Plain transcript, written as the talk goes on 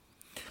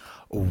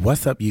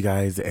What's up, you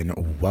guys,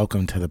 and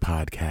welcome to the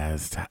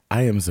podcast.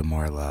 I am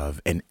Zamora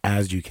Love, and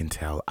as you can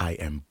tell, I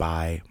am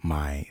by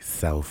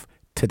myself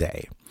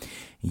today.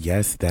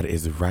 Yes, that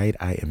is right.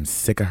 I am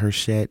sick of her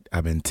shit.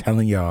 I've been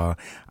telling y'all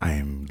I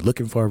am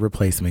looking for a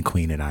replacement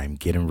queen, and I'm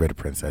getting rid of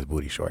Princess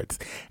Booty Shorts.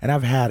 And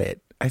I've had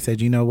it. I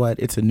said, you know what?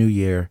 It's a new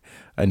year,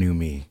 a new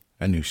me,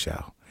 a new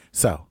show.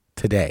 So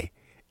today,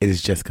 it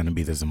is just going to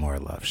be the Zamora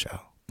Love show.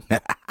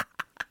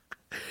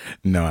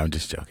 No, I'm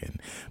just joking.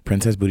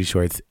 Princess Booty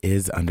Shorts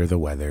is under the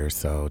weather,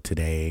 so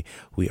today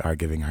we are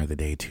giving her the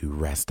day to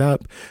rest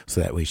up so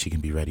that way she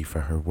can be ready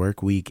for her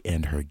work week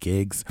and her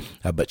gigs.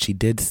 But she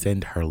did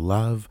send her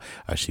love.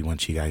 She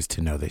wants you guys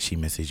to know that she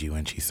misses you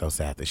and she's so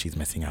sad that she's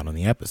missing out on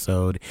the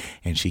episode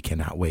and she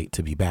cannot wait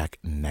to be back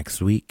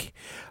next week.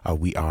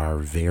 We are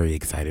very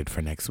excited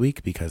for next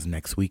week because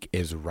next week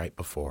is right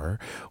before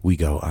we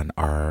go on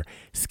our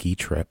ski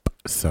trip.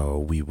 So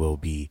we will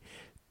be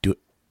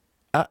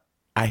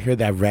I hear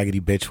that raggedy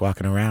bitch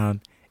walking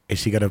around. Is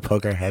she going to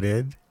poke her head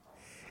in?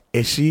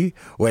 Is she?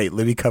 Wait,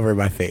 let me cover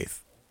my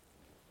face.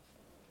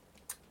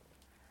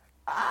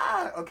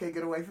 Okay,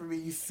 get away from me,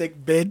 you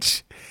sick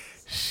bitch.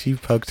 She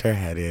poked her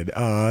head in.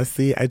 Oh,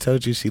 see, I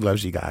told you she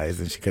loves you guys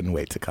and she couldn't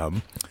wait to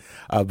come.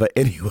 But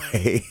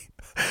anyway,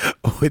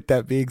 with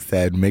that being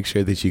said, make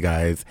sure that you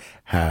guys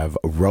have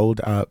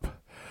rolled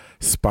up,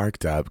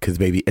 sparked up, because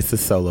baby, it's a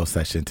solo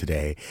session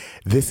today.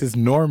 This is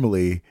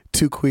normally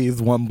 2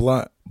 queens, 1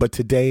 blunt, but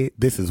today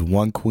this is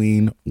 1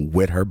 queen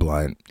with her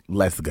blunt.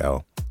 Let's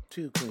go.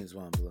 2 queens,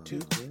 1 blunt. 2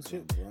 queens,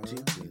 1 blunt.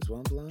 2 queens,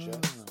 1 blunt.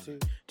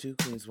 2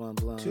 queens, 1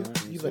 blunt.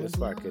 You better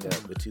spark it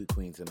up with 2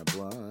 queens and a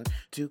blunt.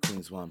 2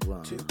 queens, 1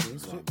 blunt. 2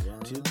 queens, 1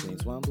 blunt. 2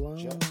 queens, 1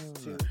 blunt.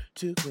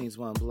 2 queens,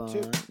 1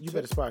 blunt. You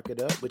better spark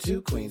it up with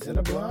 2 queens and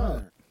a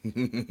blunt.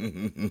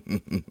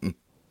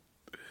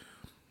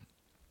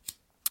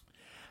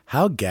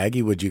 How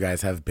gaggy would you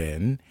guys have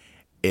been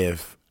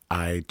if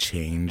I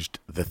changed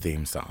the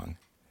theme song?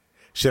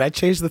 Should I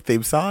change the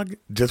theme song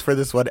just for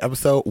this one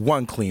episode?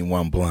 1 queen,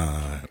 1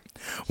 blunt.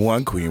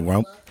 1 queen,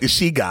 1.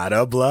 She got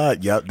a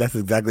blunt. Yep, that's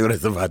exactly what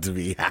it's about to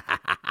be.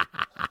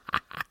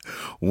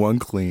 1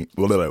 queen,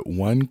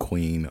 1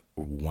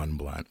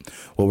 blunt.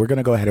 Well, we're going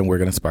to go ahead and we're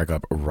going to spark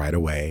up right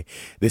away.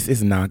 This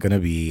is not going to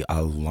be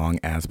a long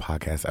ass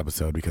podcast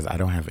episode because I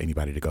don't have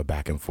anybody to go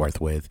back and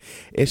forth with.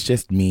 It's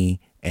just me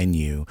and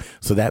you.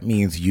 So that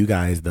means you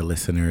guys, the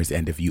listeners,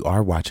 and if you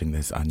are watching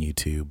this on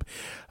YouTube,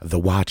 the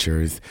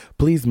watchers,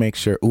 please make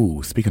sure.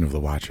 Ooh, speaking of the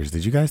watchers,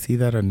 did you guys see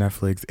that on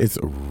Netflix? It's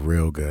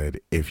real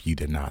good. If you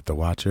did not, The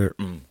Watcher.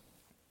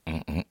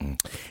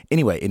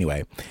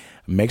 Anyway,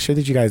 make sure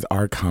that you guys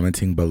are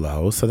commenting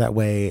below so that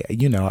way,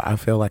 you know, I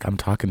feel like I'm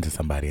talking to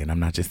somebody and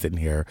I'm not just sitting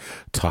here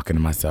talking to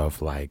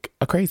myself like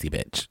a crazy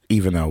bitch,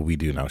 even though we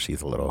do know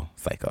she's a little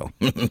psycho.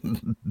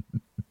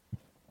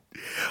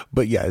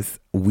 But yes,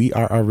 we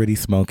are already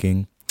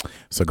smoking.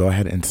 So go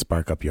ahead and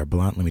spark up your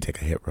blunt. Let me take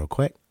a hit real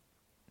quick.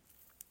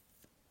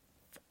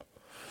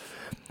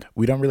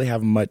 We don't really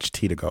have much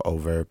tea to go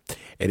over.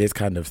 It is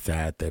kind of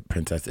sad that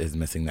Princess is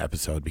missing the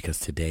episode because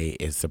today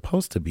is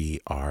supposed to be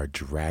our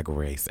Drag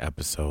Race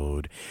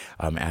episode.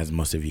 As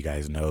most of you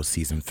guys know,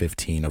 season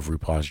 15 of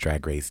RuPaul's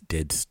Drag Race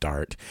did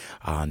start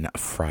on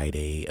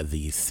Friday,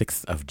 the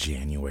 6th of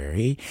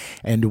January.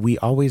 And we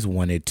always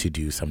wanted to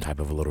do some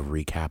type of a little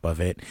recap of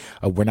it.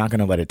 We're not going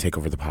to let it take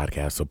over the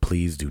podcast, so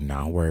please do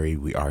not worry.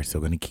 We are still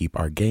going to keep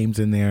our games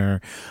in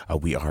there.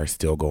 We are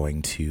still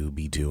going to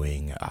be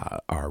doing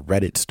our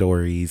Reddit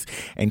stories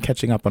and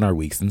catching up on our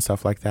weeks and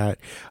stuff like that.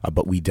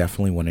 But we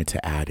definitely wanted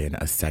to add in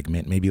a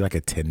segment, maybe like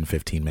a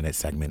 10-15 minute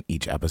segment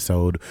each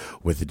episode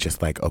with just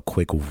like a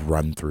quick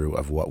run through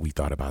of what we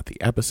thought about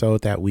the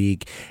episode that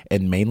week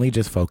and mainly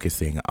just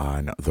focusing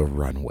on the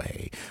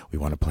runway. We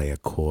want to play a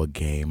cool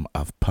game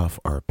of puff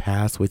or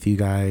pass with you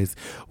guys,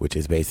 which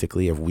is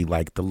basically if we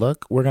like the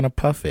look, we're going to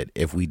puff it.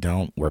 If we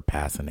don't, we're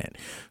passing it.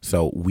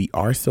 So we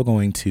are still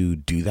going to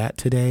do that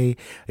today.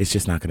 It's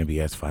just not going to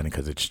be as fun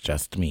because it's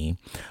just me.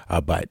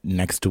 But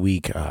next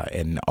week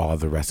and all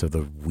the rest of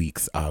the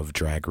weeks of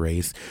Drag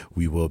Race,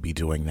 we will be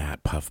doing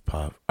that puff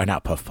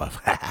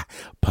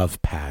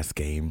pass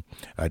game,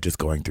 just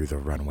going through the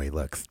runway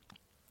looks.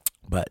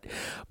 But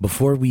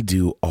before we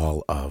do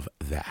all of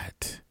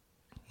that,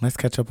 let's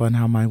catch up on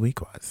how my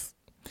week was.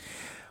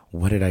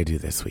 What did I do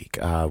this week?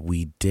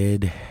 We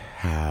did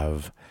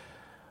have,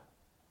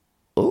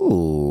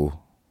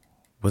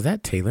 was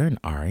that Taylor and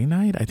Ari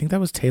night? I think that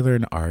was Taylor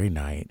and Ari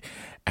night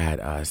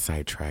at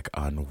Sidetrack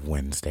on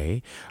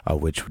Wednesday,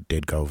 which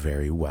did go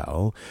very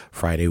well.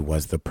 Friday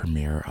was the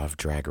premiere of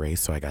Drag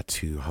Race, so I got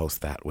to host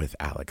that with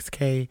Alex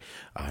K.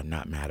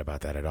 Not mad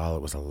about that at all.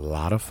 It was a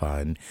lot of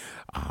fun.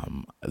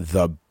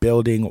 The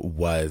building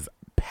was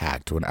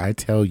packed. When I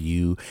tell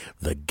you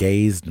the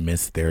gays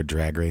missed their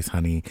Drag Race,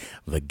 honey,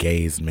 the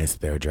gays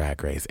missed their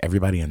Drag Race.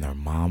 Everybody and their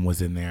mom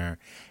was in there,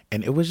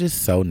 and it was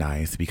just so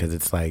nice because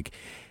it's like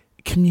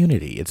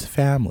community, it's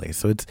family.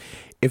 So it's,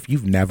 if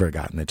you've never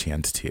gotten the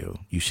chance to,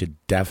 you should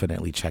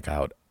definitely check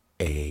out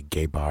a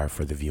gay bar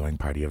for the viewing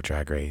party of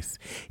Drag Race.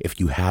 If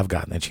you have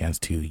gotten a chance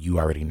to, you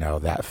already know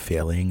that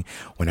feeling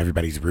when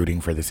everybody's rooting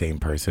for the same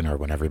person or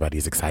when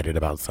everybody's excited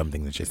about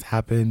something that just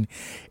happened.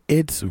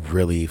 It's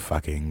really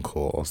fucking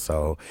cool.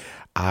 So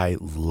I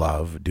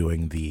love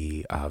doing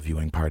the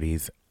viewing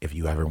parties. If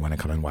you ever want to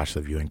come and watch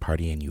the viewing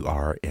party and you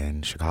are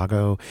in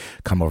Chicago,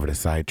 come over to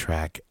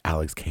Sidetrack.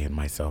 Alex K and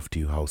myself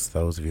do host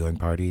those viewing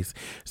parties.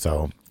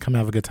 So come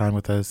have a good time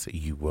with us.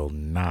 You will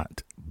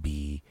not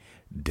be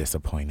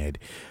disappointed.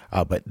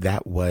 But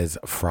that was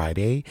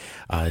Friday.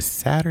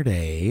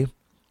 Saturday,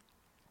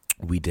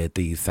 we did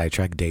the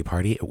Sidetrack Day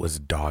Party. It was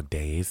Dog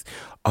Days.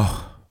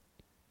 Oh,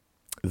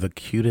 the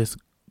cutest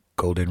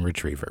golden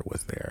retriever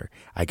was there.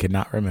 I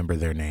cannot remember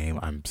their name.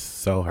 I'm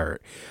so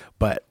hurt.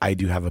 But I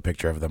do have a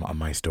picture of them on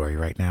my story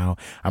right now.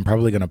 I'm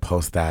probably going to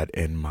post that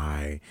in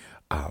my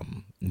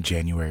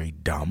January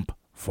dump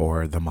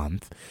for the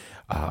month,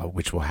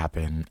 which will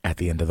happen at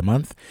the end of the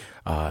month.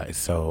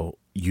 So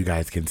you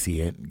guys can see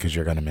it because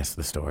you're going to miss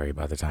the story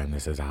by the time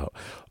this is out.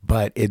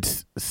 But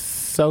it's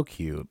so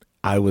cute.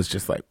 I was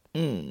just like,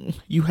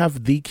 you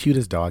have the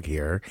cutest dog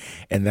here.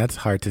 And that's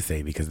hard to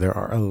say because there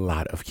are a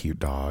lot of cute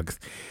dogs.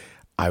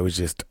 I was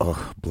just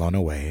blown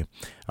away.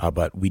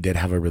 But we did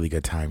have a really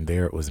good time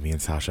there. It was me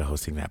and Sasha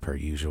hosting that per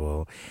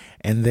usual.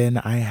 And then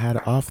I had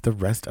off the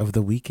rest of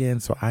the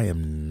weekend, so I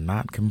am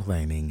not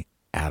complaining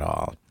at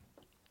all.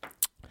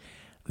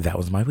 That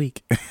was my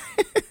week.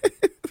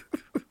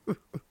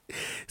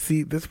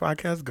 See, this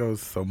podcast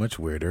goes so much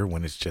weirder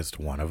when it's just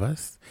one of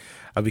us.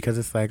 Because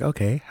it's like,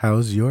 okay,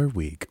 how's your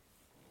week?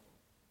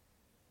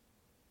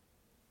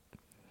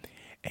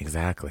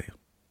 Exactly.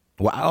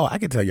 Wow, I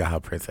can tell you how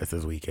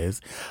Princess's week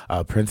is.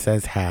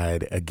 Princess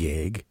had a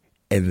gig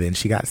and then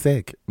she got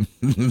sick.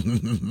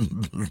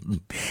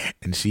 And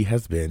she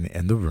has been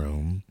in the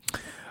room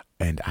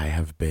and I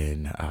have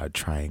been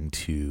trying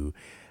to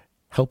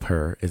help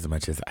her as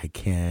much as I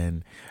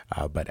can.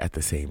 But at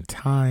the same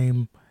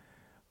time,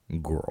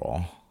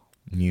 girl,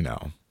 you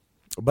know.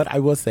 But I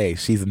will say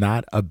she's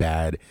not a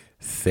bad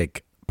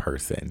sick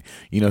person.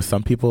 You know,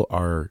 some people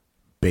are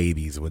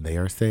babies when they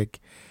are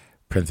sick.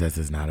 Princess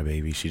is not a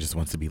baby. She just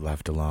wants to be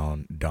left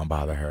alone. Don't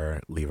bother her.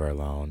 Leave her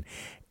alone.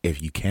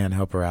 If you can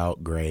help her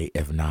out, great.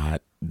 If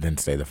not, then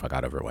stay the fuck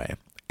out of her way.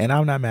 And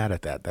I'm not mad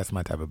at that. That's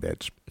my type of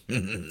bitch.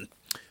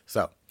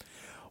 So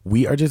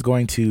we are just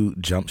going to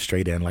jump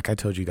straight in. Like I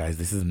told you guys,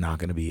 this is not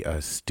going to be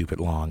a stupid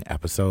long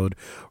episode.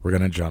 We're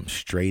going to jump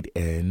straight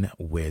in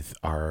with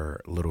our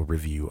little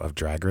review of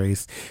Drag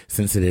Race.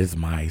 Since it is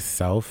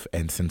myself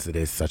and since it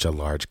is such a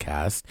large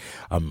cast,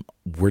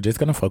 we're just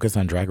going to focus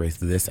on Drag Race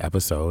this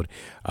episode.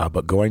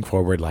 But going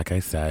forward, like I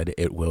said,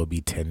 it will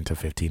be 10 to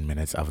 15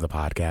 minutes of the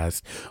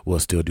podcast. We'll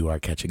still do our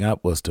catching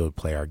up. We'll still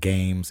play our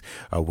games.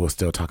 We'll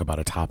still talk about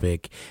a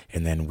topic.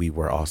 And then we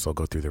will also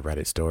go through the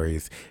Reddit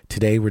stories.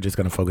 Today, we're just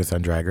going to focus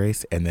on Drag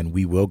Race. And then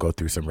we will go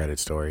through some Reddit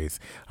stories.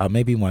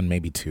 Maybe one,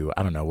 maybe two.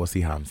 I don't know. We'll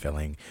see how I'm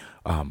feeling.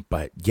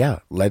 But yeah,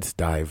 let's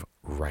dive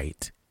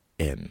right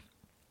in.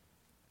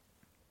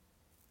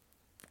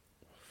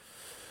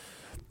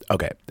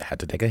 Okay, had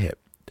to take a hit.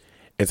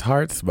 It's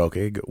hard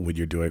smoking when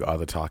you're doing all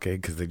the talking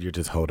because then you're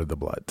just holding the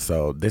blunt.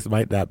 So this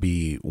might not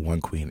be one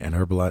queen and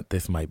her blunt.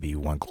 This might be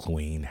one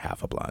queen,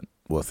 half a blunt.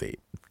 We'll see.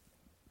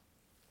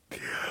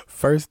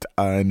 First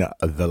on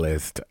the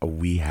list,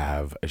 we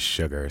have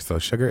Sugar. So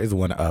Sugar is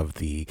one of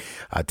the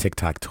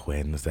TikTok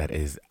twins that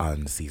is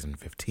on season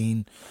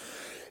 15.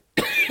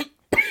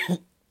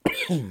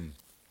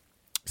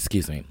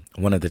 Excuse me.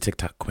 One of the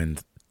TikTok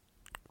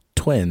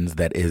twins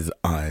that is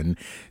on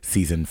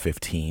season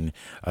 15.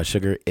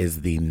 Sugar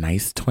is the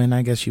nice twin,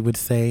 I guess you would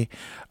say.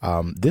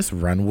 This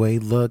runway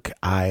look,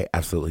 I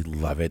absolutely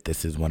love it.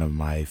 This is one of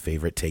my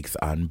favorite takes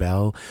on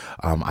Belle.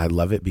 I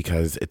love it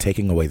because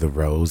taking away the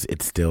rose,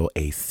 it's still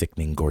a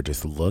sickening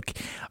gorgeous look.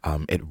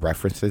 It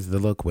references the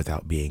look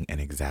without being an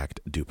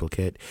exact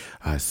duplicate.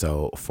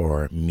 So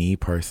for me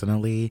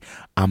personally,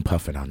 I'm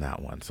puffing on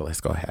that one. So let's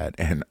go ahead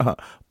and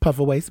puff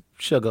away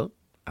Sugar.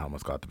 I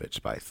almost called the bitch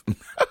Spice.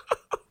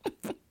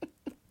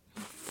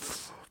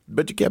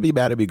 But you can't be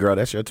mad at me, girl.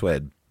 That's your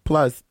twin.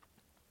 Plus,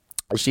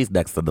 she's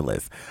next on the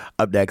list.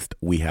 Up next,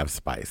 we have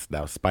Spice.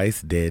 Now,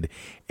 Spice did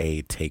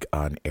a take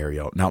on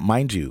Ariel. Now,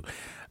 mind you,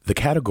 the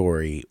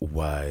category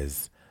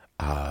was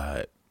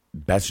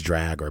best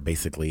drag, or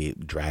basically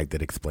drag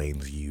that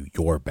explains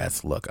your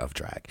best look of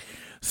drag.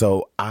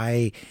 So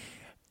I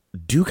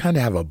do kind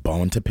of have a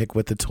bone to pick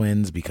with the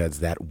twins because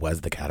that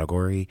was the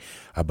category.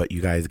 But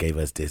you guys gave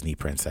us Disney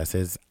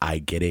princesses. I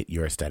get it.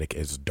 Your aesthetic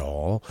is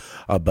doll.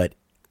 But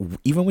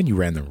even when you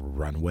ran the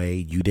runway,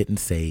 you didn't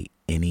say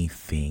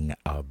anything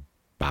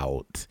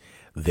about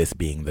this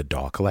being the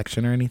doll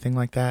collection or anything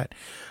like that.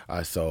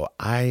 So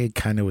I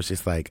kind of was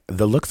just like,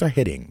 the looks are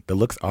hitting. The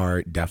looks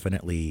are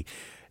definitely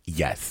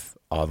yes,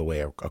 all the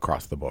way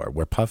across the board.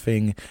 We're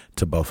puffing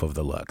to both of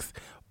the looks.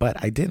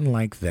 But I didn't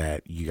like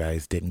that you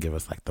guys didn't give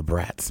us like the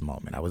Bratz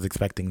moment. I was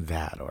expecting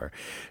that, or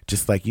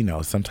just like, you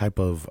know, some type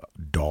of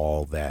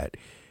doll that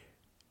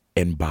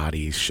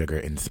embodies Sugar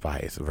and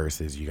Spice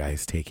versus you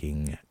guys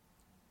taking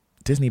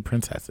Disney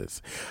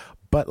princesses.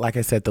 But like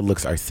I said, the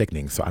looks are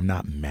sickening, so I'm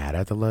not mad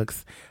at the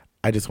looks.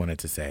 I just wanted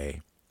to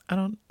say I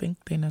don't think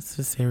they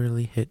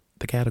necessarily hit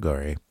the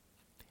category.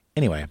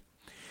 Anyway,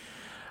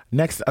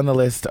 next on the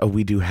list,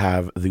 we do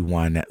have the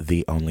one,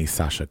 the only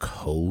Sasha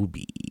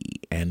Colby.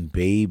 And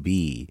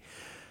baby,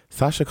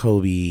 Sasha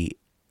Colby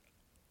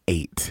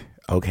ate.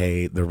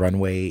 Okay, the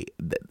runway,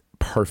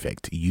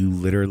 perfect. You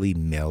literally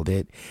nailed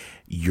it.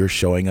 You're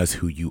showing us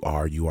who you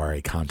are. You are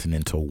a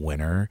continental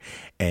winner.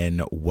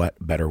 And what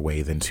better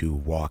way than to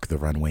walk the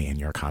runway in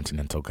your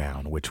continental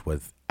gown, which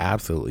was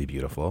absolutely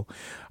beautiful.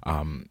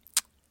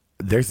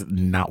 There's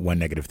not one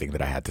negative thing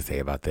that I had to say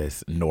about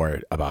this,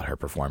 nor about her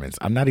performance.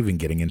 I'm not even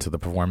getting into the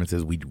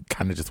performances. We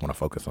kind of just want to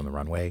focus on the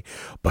runway.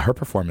 But her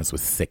performance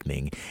was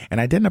sickening.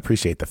 And I didn't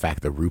appreciate the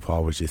fact that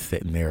RuPaul was just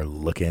sitting there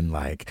looking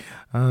like,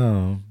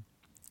 oh,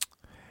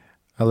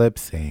 a lip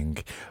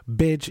sync.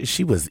 Bitch,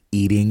 she was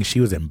eating, she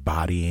was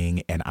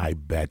embodying, and I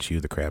bet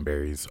you the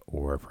cranberries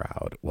were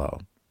proud.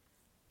 Well,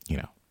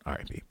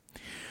 R.I.P.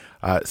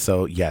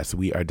 So, yes,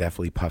 we are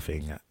definitely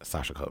puffing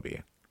Sasha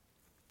Colby.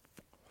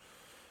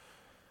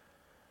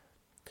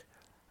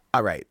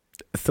 All right.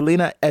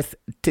 Selena S.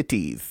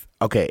 Titties.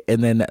 Okay,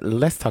 and then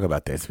let's talk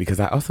about this, because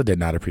I also did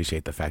not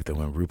appreciate the fact that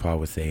when RuPaul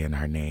was saying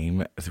her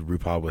name,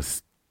 RuPaul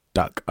was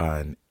stuck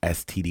on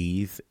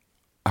STDs.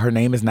 Her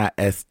name is not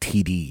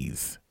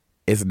STDs.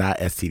 It's not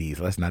STDs.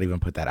 Let's not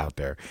even put that out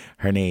there.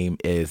 Her name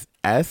is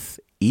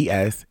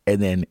SES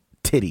and then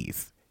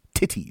titties.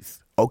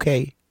 Titties.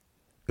 Okay?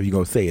 If you're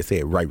going to say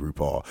it right,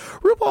 RuPaul.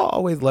 RuPaul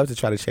always loves to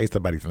try to change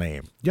somebody's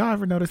name. Y'all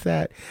ever notice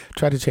that?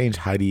 Try to change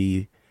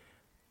Heidi.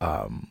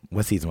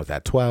 What season was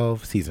that?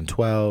 12. Season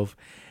 12.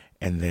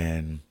 And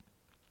then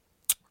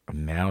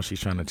now she's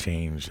trying to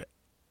change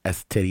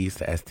S-titties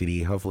to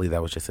STD. Hopefully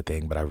that was just a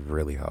thing, but I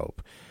really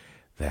hope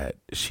that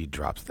she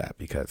drops that,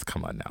 because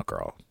come on now,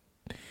 girl.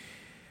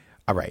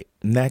 All right,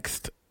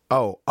 next.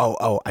 Oh,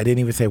 I didn't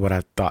even say what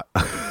I thought.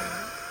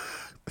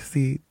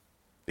 See,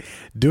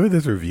 doing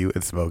this review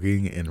and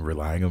smoking and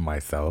relying on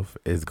myself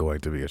is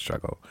going to be a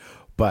struggle.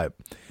 But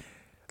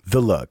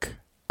the look,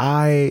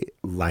 I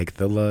like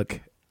the look.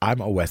 I'm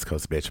a West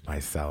Coast bitch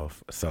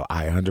myself, so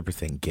I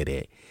 100% get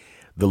it.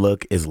 The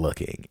look is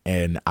looking,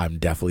 and I'm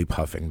definitely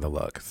puffing the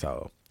look.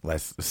 So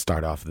let's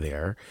start off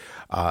there.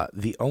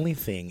 The only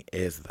thing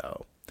is,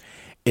 though,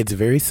 it's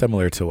very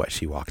similar to what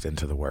she walked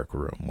into the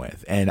workroom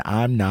with. And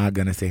I'm not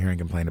going to sit here and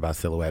complain about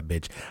silhouette,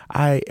 bitch.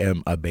 I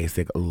am a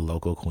basic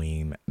local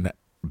queen. Not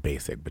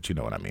basic, but you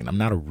know what I mean. I'm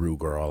not a Rue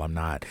girl. I'm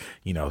not,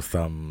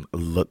 some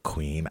look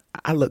queen.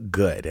 I look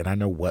good, and I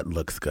know what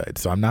looks good.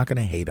 So I'm not going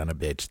to hate on a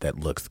bitch that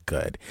looks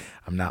good.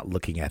 I'm not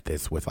looking at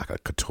this with like a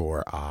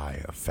couture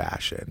eye of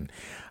fashion.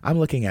 I'm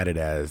looking at it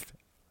as,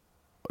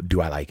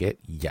 do I like it?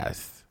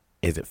 Yes.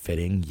 Is it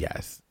fitting?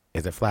 Yes.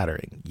 Is it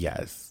flattering?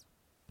 Yes.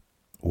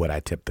 Would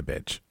I tip the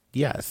bitch?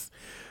 Yes.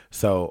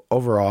 So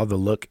overall, the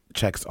look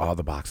checks all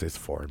the boxes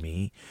for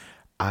me.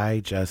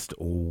 I just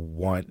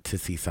want to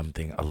see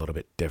something a little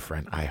bit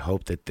different. I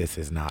hope that this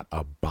is not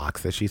a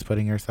box that she's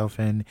putting herself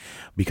in,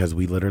 because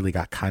we literally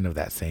got kind of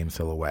that same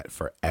silhouette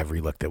for every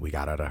look that we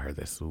got out of her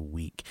this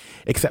week,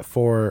 except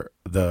for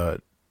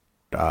the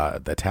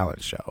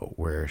talent show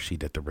where she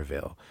did the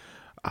reveal.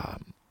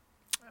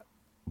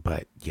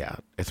 But yeah,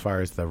 as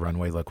far as the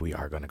runway look, we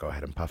are going to go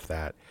ahead and puff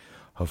that.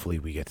 Hopefully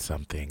we get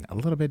something a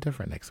little bit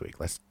different next week.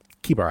 Let's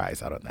keep our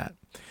eyes out on that.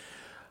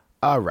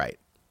 All right.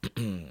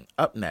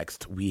 Up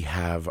next, we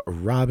have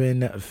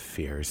Robin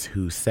Fierce,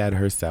 who said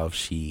herself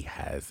she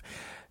has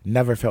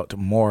never felt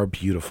more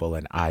beautiful,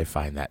 and I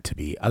find that to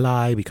be a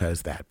lie,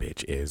 because that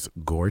bitch is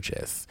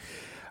gorgeous.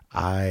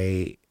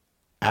 I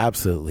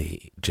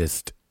absolutely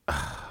just,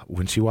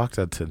 when she walked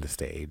onto the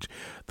stage,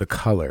 the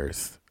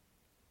colors,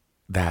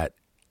 that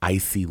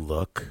icy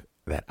look,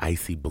 that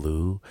icy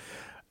blue,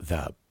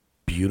 the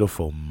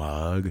beautiful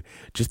mug,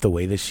 just the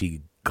way that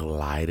she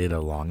glided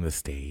along the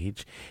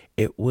stage,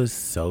 it was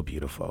so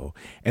beautiful.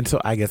 And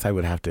so I guess I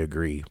would have to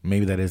agree,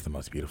 maybe that is the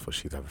most beautiful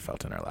she's ever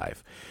felt in her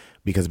life,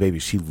 because baby,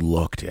 she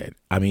looked it.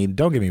 I mean,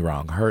 don't get me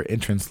wrong, her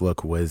entrance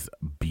look was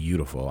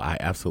beautiful. I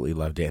absolutely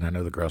loved it. And I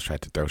know the girls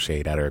tried to throw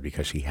shade at her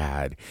because she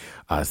had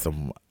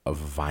some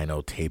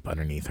vinyl tape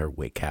underneath her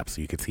wig cap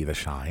so you could see the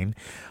shine.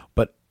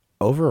 But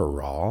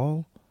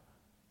overall,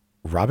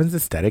 Robin's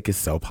aesthetic is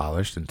so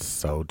polished and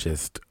so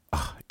just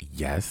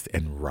yes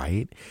and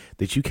right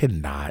that you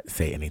cannot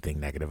say anything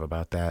negative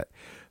about that.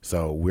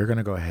 So we're going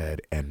to go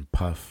ahead and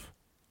puff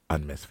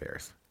on Miss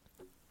Fierce.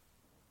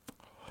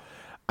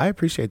 I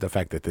appreciate the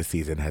fact that this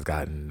season has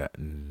gotten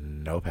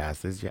no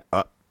passes yet.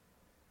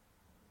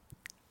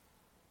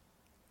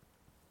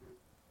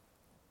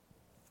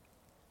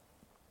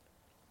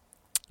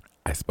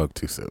 I spoke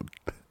too soon.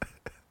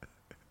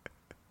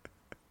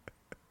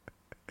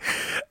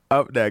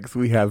 Up next,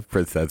 we have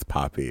Princess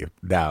Poppy.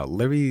 Now,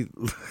 let me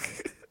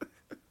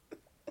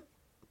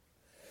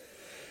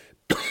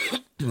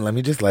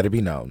just let it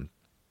be known.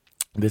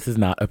 This is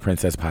not a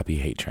Princess Poppy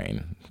hate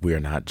train. We are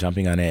not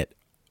jumping on it.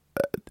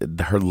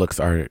 Her looks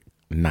are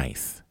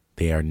nice.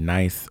 They are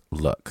nice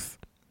looks.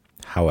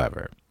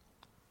 However,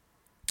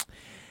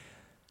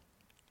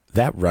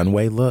 That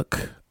runway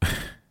look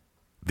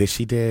that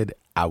she did,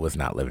 I was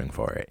not living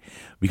for it.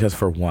 Because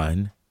for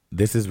one,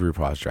 this is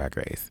RuPaul's Drag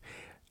Race.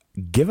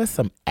 Give us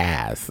some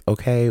ass,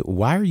 okay?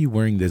 Why are you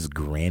wearing this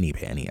granny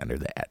panty under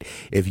that?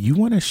 If you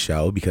want to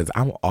show, because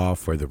I'm all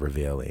for the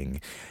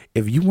revealing,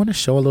 if you want to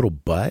show a little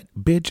butt,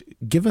 bitch,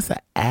 give us an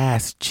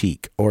ass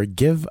cheek, or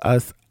give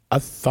us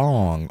a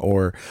thong,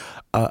 or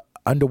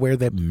underwear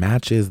that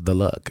matches the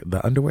look.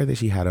 The underwear that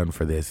she had on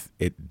for this,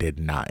 it did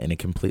not, and it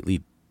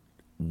completely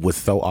was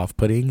so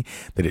off-putting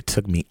that it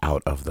took me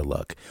out of the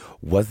look.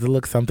 Was the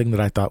look something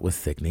that I thought was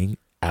sickening?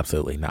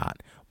 Absolutely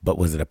not. But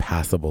was it a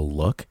passable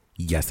look?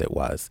 Yes, it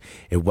was.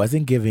 It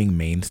wasn't giving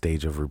main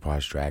stage of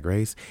RuPaul's Drag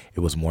Race. It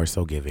was more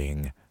so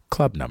giving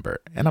club number.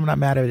 And I'm not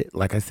mad at it.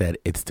 Like I said,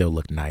 it still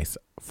looked nice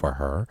for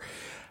her.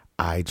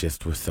 I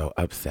just was so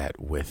upset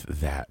with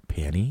that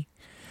panty.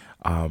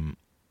 And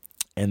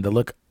the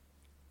look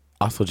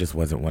also just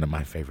wasn't one of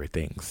my favorite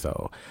things.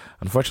 So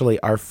unfortunately,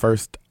 our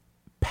first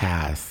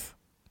pass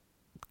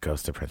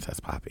goes to Princess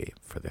Poppy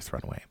for this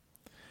runway.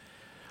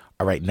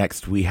 All right,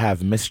 next we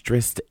have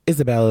Mistress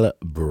Isabelle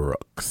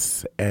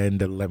Brooks.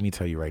 And let me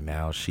tell you right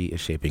now, she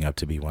is shaping up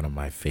to be one of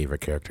my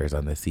favorite characters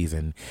on this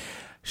season.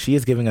 She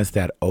is giving us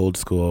that old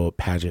school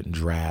pageant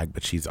drag,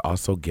 but she's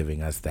also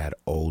giving us that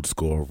old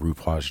school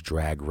RuPaul's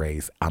Drag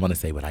Race. I'm going to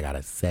say what I got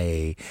to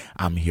say.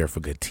 I'm here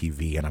for good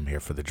TV and I'm here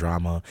for the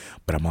drama,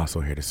 but I'm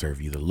also here to serve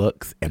you the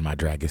looks. And my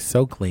drag is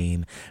so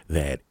clean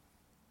that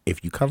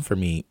if you come for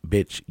me,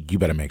 bitch, you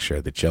better make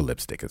sure that your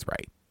lipstick is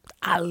right.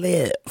 I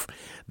live.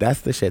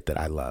 That's the shit that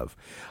I love.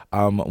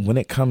 When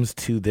it comes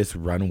to this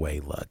runway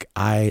look,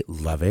 I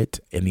love it.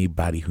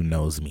 Anybody who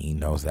knows me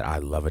knows that I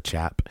love a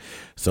chap.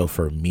 So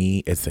for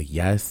me, it's a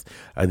yes.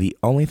 The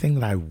only thing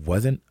that I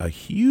wasn't a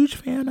huge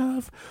fan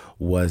of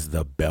was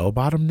the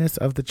bell-bottomness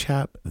of the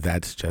chap.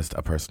 That's just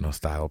a personal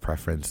style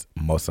preference.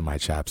 Most of my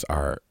chaps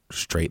are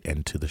straight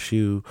into the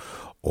shoe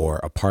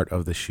or a part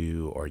of the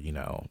shoe, or, you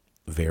know,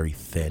 very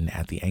thin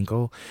at the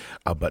ankle,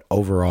 but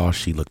overall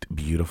she looked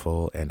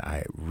beautiful, and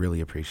I really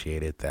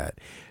appreciated that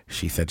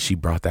she said she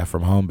brought that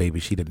from home,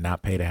 baby. She did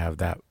not pay to have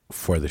that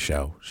for the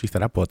show. She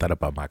said, I pulled that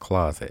up out my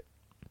closet.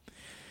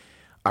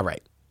 All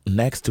right,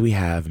 next we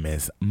have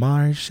Miss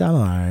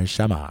Marsha.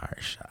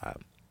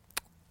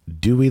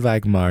 Do we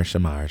like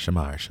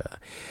Marsha?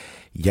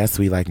 Yes,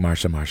 we like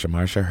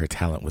Marsha. Her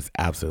talent was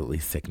absolutely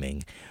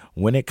sickening.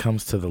 When it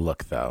comes to the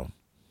look, though,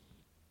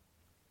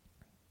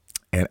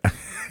 and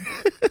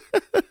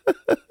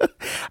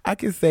I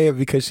can say it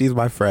because she's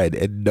my friend,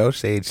 and no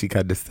shade, she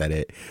kind of said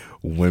it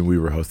when we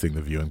were hosting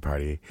the viewing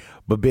party.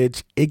 But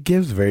bitch, it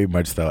gives very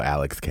much so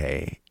Alex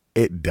K.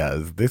 It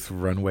does. This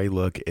runway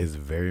look is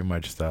very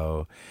much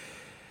so.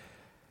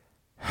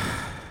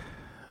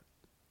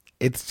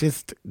 It's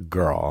just,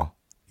 girl,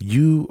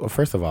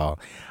 first of all,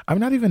 I'm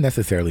not even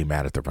necessarily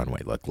mad at the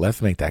runway look.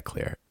 Let's make that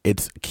clear.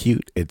 It's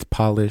cute. It's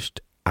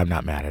polished. I'm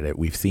not mad at it.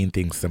 We've seen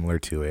things similar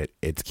to it.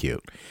 It's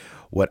cute.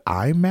 What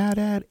I'm mad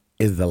at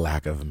is the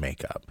lack of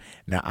makeup.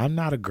 Now, I'm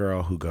not a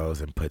girl who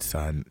goes and puts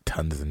on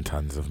tons and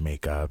tons of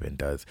makeup and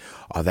does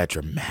all that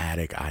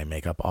dramatic eye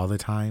makeup all the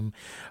time.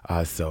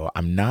 So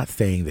I'm not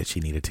saying that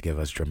she needed to give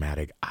us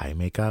dramatic eye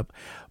makeup,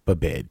 but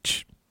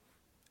bitch,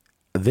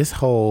 this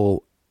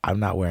whole I'm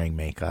not wearing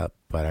makeup,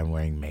 but I'm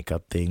wearing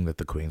makeup thing that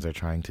the queens are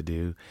trying to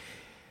do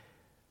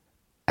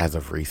as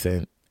of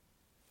recent,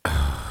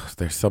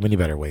 there's so many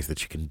better ways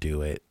that you can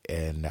do it,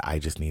 and I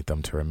just need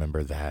them to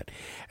remember that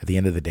at the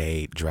end of the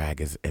day,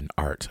 drag is an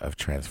art of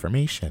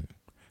transformation.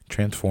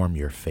 Transform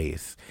your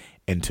face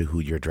into who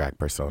your drag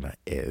persona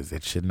is.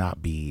 It should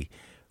not be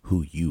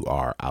who you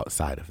are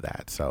outside of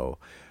that. So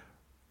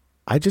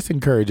I just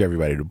encourage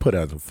everybody to put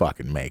on some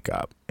fucking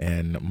makeup.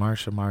 And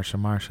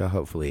Marsha,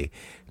 hopefully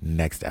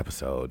next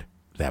episode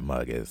that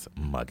mug is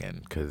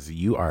mugging, because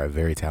you are a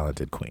very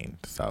talented queen.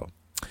 So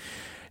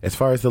as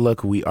far as the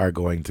look, we are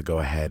going to go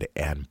ahead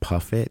and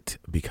puff it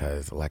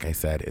because, like I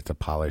said, it's a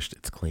polished,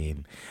 it's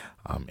clean.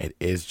 It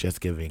is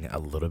just giving a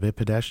little bit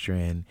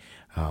pedestrian,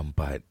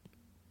 but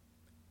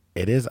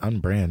it is on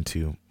brand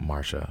to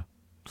Marsha.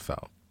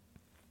 So,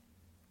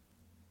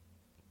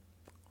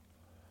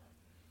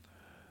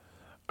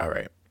 all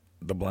right,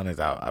 the blunt is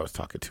out. I was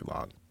talking too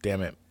long.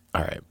 Damn it.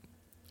 All right.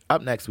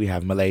 Up next, we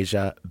have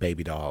Malaysia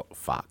Baby Doll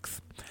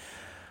Fox.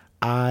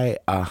 I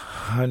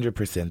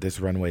 100%, this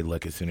runway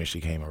look, as soon as she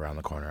came around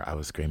the corner, I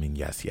was screaming,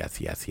 yes.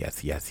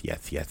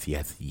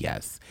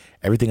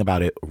 Everything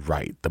about it,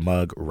 right. The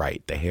mug,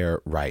 right. The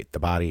hair, right. The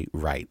body,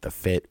 right. The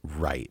fit,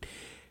 right.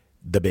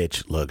 The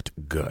bitch looked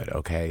good,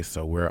 okay?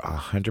 So we're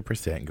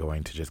 100%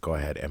 going to just go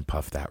ahead and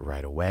puff that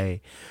right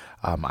away.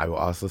 I will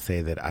also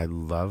say that I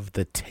love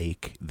the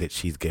take that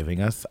she's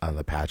giving us on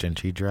the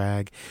pageantry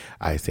drag.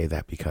 I say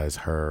that because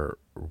her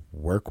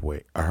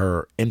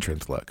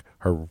entrance look,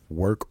 her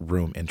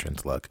workroom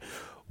entrance look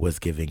was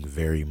giving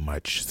very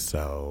much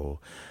so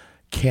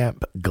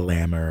camp,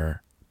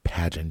 glamour,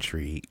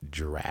 pageantry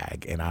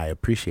drag, and I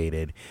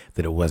appreciated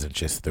that it wasn't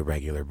just the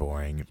regular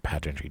boring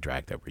pageantry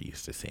drag that we're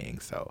used to seeing.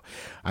 So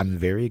I'm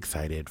very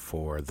excited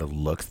for the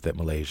looks that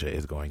Malaysia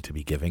is going to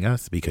be giving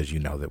us, because you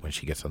know that when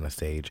she gets on the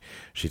stage,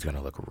 she's going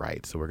to look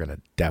right. So we're going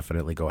to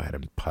definitely go ahead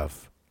and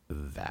puff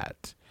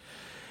that.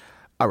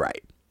 All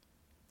right.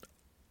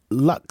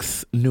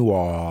 Luxe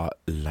Noir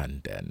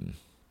London.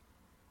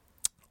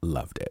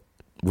 Loved it.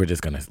 We're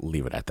just going to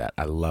leave it at that.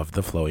 I love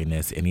the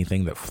flowiness.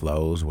 Anything that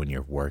flows when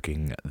you're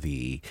working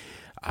the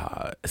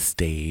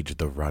stage,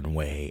 the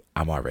runway,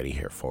 I'm already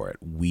here for it.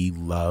 We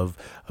love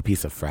a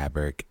piece of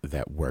fabric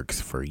that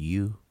works for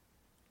you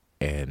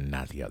and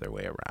not the other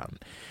way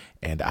around.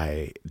 And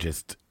I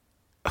just,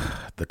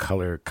 the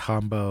color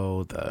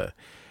combo, the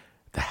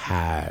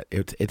hat,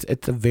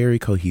 it's a very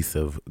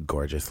cohesive,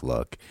 gorgeous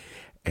look.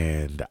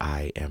 And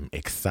I am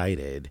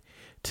excited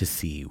to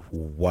see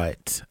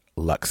what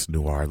Luxe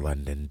Noir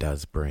London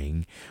does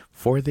bring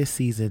for this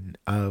season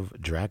of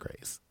Drag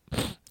Race.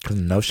 Because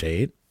no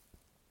shade.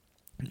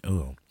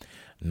 Ooh,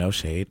 no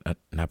shade.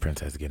 Now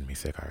Princess getting me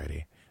sick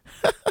already.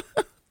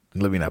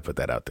 Let me not put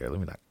that out there. Let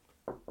me not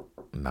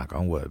knock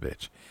on wood,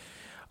 bitch.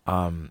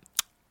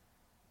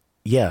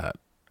 Yeah,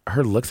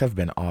 her looks have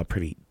been all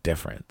pretty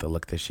different. The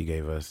look that she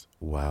gave us,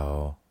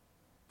 well,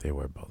 they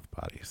were both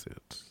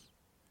bodysuits.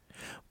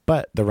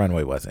 But the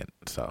runway wasn't.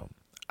 So,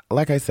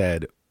 like I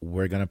said,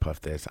 we're going to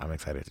puff this. I'm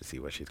excited to see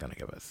what she's going to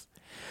give us.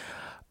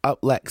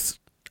 Up next,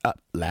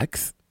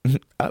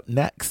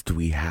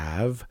 we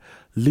have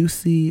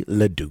Lucy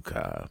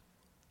LaDuca.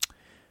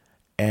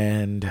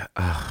 And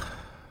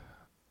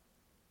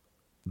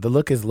the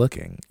look is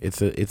looking.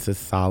 It's a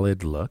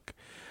solid look.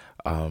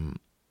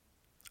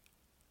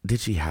 Did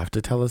she have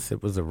to tell us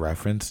it was a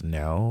reference?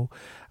 No.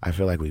 I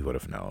feel like we would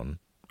have known.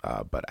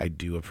 But I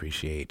do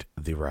appreciate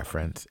the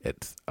reference.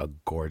 It's a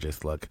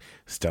gorgeous look,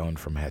 stoned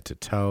from head to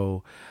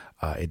toe.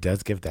 It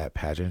does give that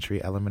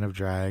pageantry element of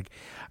drag.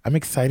 I'm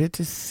excited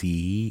to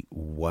see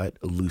what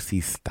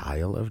Lucy's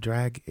style of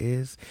drag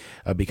is,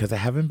 because I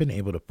haven't been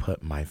able to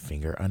put my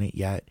finger on it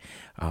yet.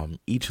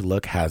 Each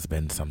look has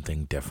been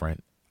something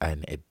different,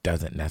 and it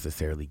doesn't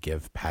necessarily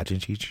give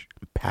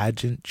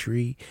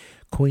pageantry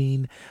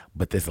queen,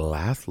 but this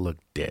last look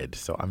did.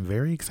 So I'm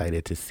very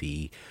excited to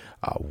see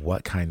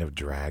what kind of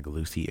drag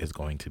Lucy is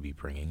going to be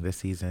bringing this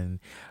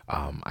season.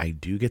 I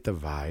do get the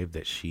vibe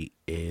that she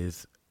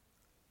is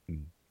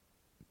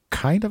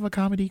kind of a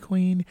comedy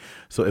queen.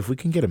 So if we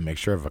can get a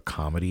mixture of a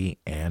comedy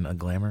and a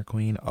glamour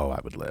queen, oh,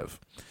 I would live.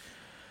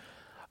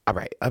 All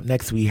right, up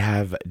next we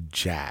have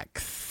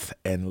Jax.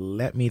 And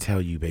let me tell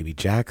you, baby,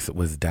 Jax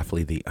was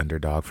definitely the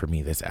underdog for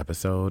me this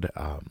episode.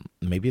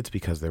 Maybe it's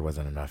because there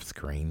wasn't enough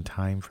screen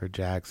time for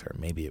Jax, or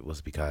maybe it was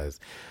because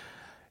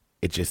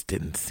it just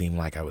didn't seem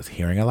like I was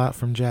hearing a lot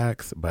from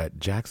Jax. But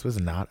Jax was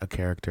not a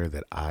character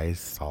that I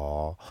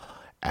saw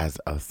as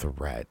a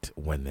threat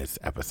when this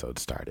episode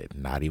started.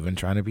 Not even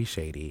trying to be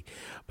shady,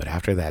 but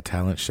after that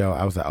talent show,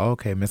 I was like, oh,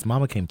 okay, Miss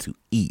Mama came to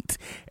eat.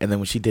 And then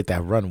when she did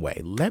that runway,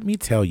 let me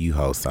tell you,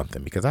 ho,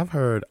 something, because I've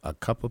heard a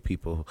couple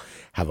people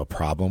have a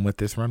problem with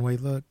this runway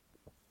look.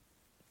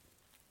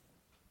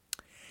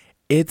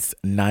 It's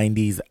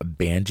 90s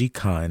Banji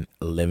Khan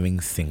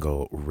living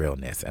single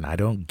realness, and I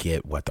don't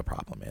get what the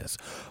problem is.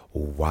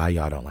 Why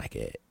y'all don't like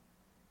it?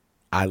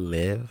 I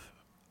live.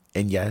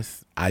 And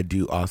yes, I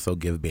do also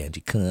give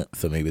Banji cunt,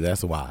 so maybe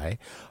that's why.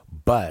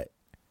 But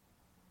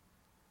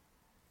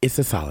it's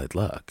a solid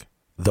look.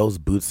 Those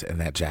boots and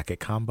that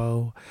jacket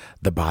combo,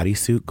 the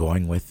bodysuit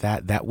going with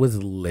that, that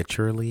was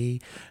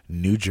literally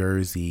New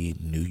Jersey,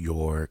 New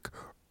York,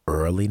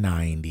 early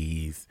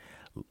 90s,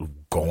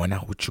 going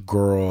out with your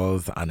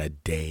girls on a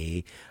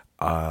day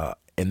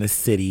in the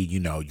city. You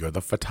know, you're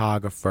the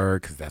photographer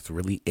because that's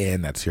really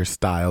in, that's your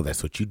style,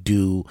 that's what you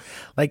do.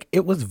 Like,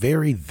 it was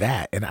very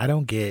that, and I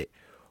don't get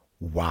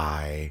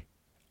why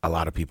a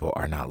lot of people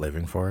are not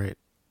living for it.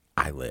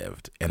 I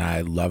lived, and I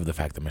love the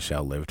fact that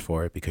Michelle lived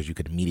for it, because you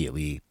could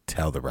immediately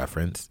tell the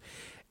reference,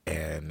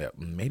 and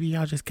maybe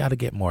y'all just got to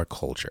get more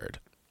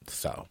cultured.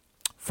 So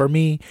for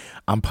me,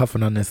 I'm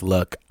puffing on this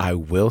look. I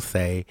will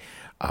say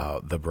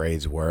the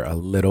braids were a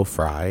little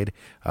fried,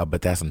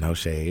 but that's no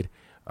shade.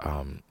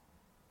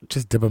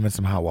 Just dip them in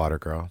some hot water,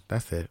 girl.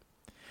 That's it.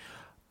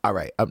 All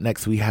right, up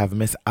next we have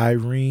Miss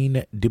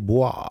Irene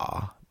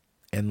Dubois,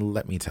 and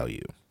let me tell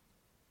you,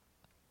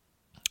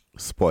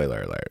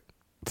 spoiler alert.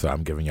 So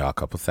I'm giving y'all a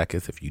couple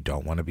seconds. If you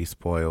don't want to be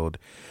spoiled,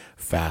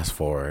 fast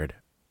forward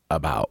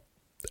about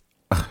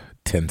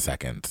 10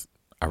 seconds.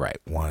 All right,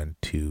 1,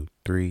 2,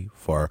 3,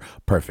 4.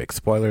 Perfect.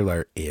 Spoiler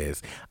alert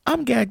is,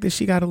 I'm gagged that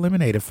she got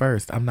eliminated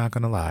first. I'm not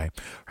going to lie.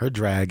 Her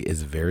drag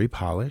is very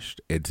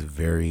polished. It's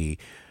very,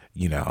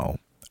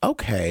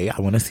 okay, I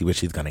want to see what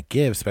she's going to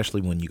give,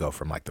 especially when you go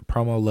from like the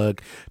promo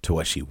look to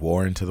what she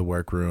wore into the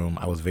workroom.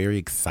 I was very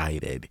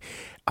excited.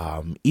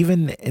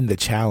 Even in the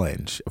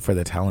challenge for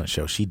the talent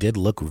show, she did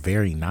look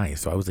very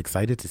nice. So I was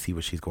excited to see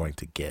what she's going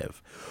to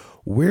give.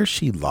 Where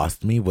she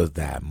lost me was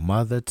that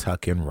mother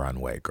tucking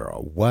runway,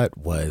 girl. What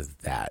was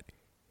that?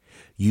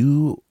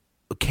 You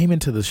came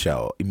into the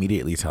show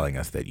immediately telling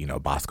us that,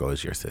 Bosco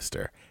is your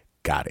sister.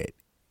 Got it.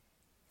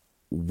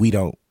 We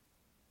don't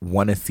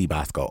want to see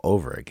Bosco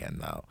over again,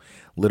 though.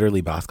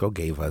 Literally, Bosco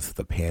gave us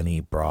the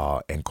panty,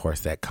 bra, and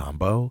corset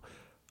combo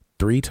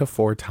 3 to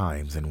 4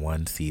 times in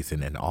one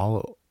season, and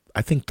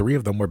I think 3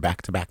 of them were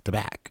back to back to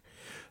back.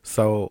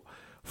 So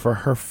for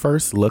her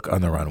first look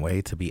on the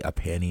runway to be a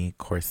panty,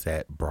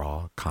 corset,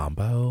 bra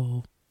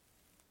combo,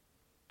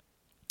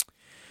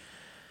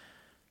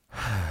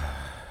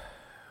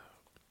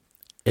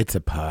 it's a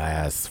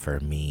pass for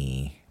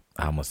me.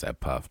 I almost said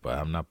puff, but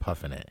I'm not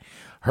puffing it.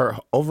 Her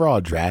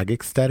overall drag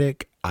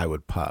aesthetic, I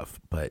would puff,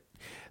 but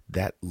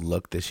that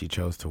look that she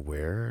chose to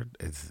wear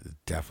is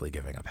definitely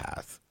giving a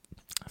pass.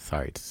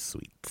 Sorry,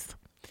 sweets.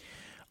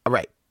 All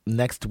right,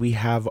 next we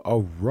have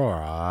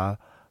Aurora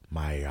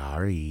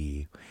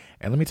Mayari.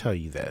 And let me tell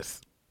you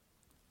this.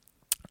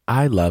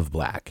 I love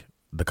black.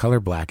 The color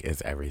black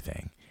is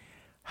everything.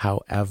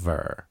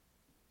 However,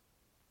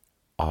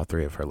 all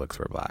 3 of her looks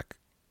were black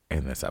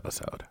in this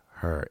episode.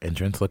 Her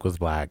entrance look was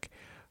black,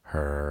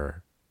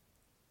 her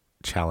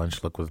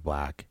challenge look was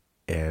black,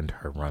 and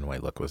her runway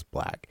look was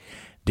black.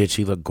 Did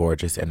she look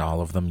gorgeous in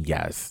all of them?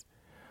 Yes.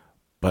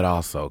 But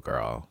also,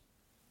 girl,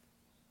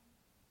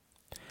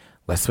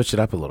 let's switch it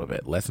up a little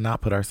bit. Let's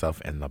not put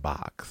ourselves in the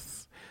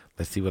box.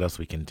 Let's see what else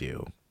we can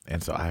do.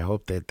 And so I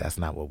hope that that's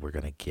not what we're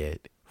going to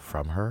get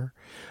from her,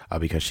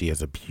 because she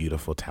is a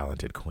beautiful,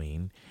 talented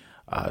queen.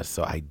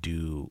 So I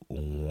do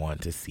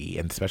want to see,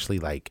 and especially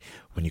like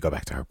when you go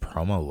back to her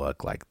promo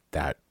look, like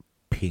that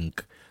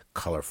pink,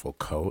 colorful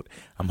coat.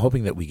 I'm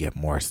hoping that we get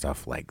more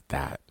stuff like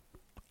that.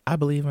 I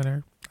believe in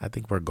her. I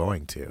think we're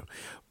going to,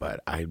 but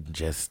I'm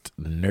just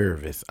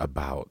nervous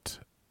about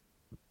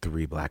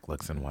 3 black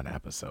looks in one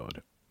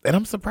episode. And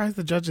I'm surprised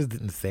the judges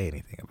didn't say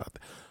anything about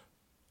that.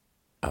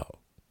 Oh,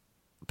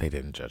 they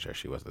didn't judge her.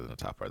 She wasn't in the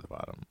top or the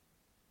bottom.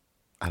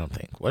 I don't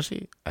think. Was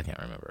she? I can't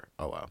remember.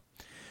 Oh, wow.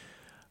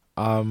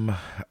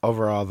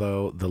 Overall,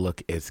 though, the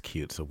look is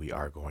cute, so we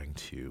are going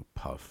to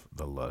puff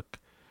the look.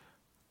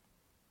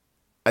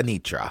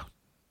 Anitra.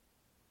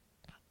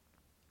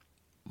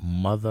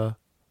 Mother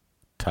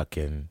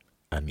tucking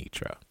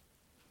Anitra.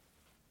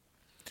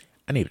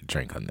 I need a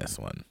drink on this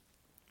one.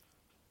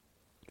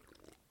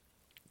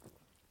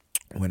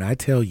 When I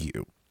tell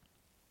you,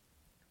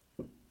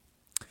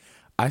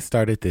 I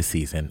started this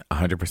season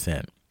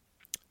 100%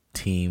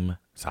 team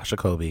Sasha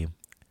Colby.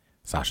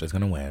 Sasha's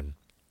going to win.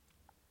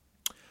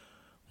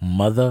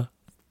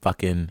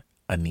 Motherfucking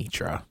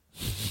Anitra.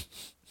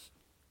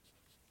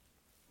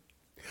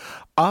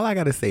 All I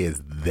got to say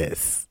is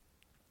this.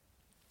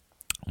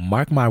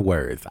 Mark my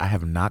words. I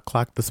have not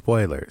clocked the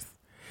spoilers,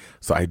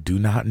 so I do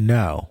not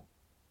know.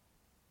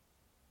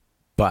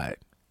 But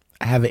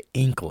I have an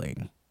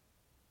inkling.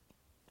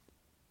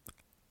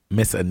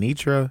 Miss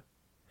Anitra,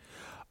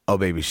 oh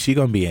baby, she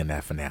gonna be in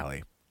that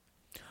finale.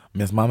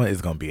 Miss Mama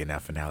is gonna be in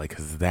that finale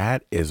because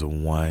that is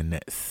one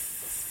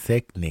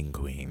sickening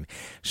queen.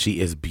 She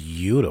is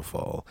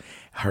beautiful.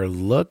 Her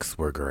looks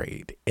were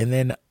great. And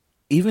then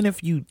even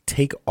if you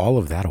take all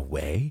of that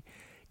away,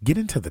 get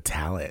into the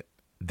talent.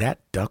 That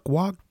duck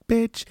walk,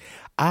 bitch,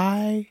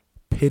 I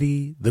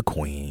pity the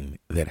queen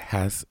that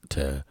has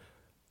to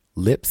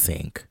lip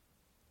sync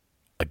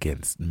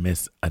against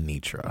Miss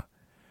Anitra.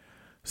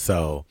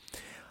 So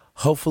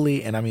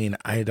hopefully, and I mean,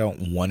 I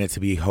don't want it to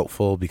be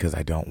hopeful because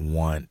I don't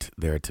want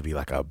there to be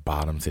like a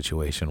bottom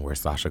situation where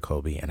Sasha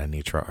Colby and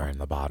Anitra are in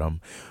the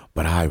bottom.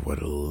 But I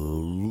would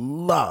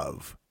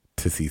love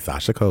to see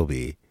Sasha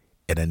Colby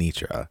and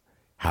Anitra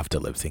have to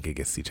lip sync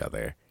against each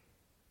other.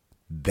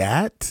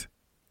 That,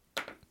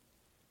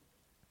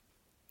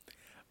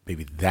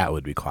 baby, that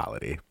would be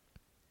quality.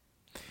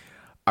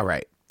 All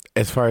right.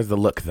 As far as the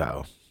look,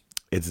 though,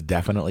 it's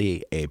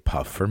definitely a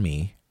puff for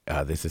me.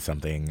 This is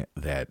something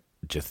that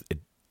just,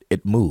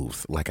 it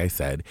moves. Like I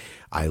said,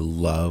 I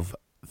love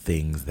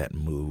things that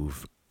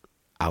move,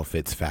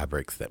 outfits,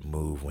 fabrics that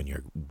move when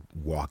you're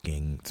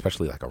walking,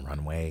 especially like a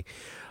runway.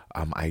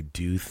 I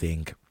do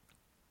think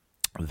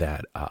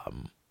that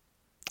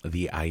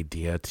the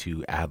idea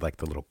to add like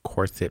the little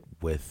corset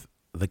with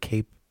the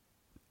cape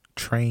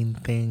train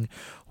thing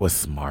was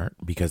smart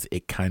because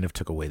it kind of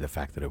took away the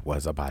fact that it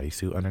was a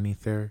bodysuit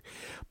underneath there.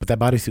 But that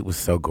bodysuit was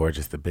so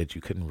gorgeous, the bitch,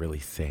 you couldn't really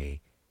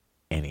say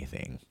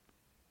anything.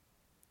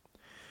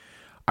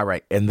 All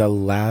right, and the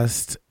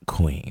last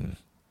queen,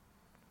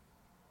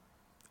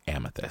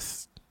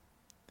 Amethyst.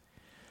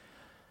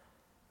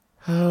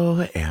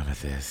 Oh,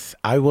 Amethyst.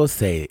 I will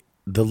say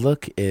the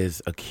look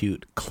is a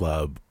cute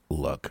club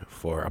look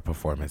for a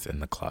performance in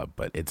the club,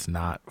 but it's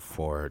not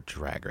for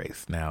Drag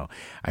Race. Now,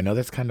 I know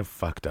that's kind of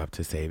fucked up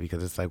to say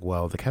because it's like,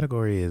 well, the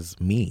category is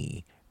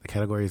me. The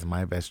category is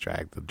my best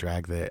drag, the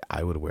drag that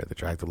I would wear, the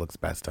drag that looks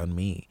best on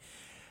me.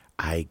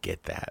 I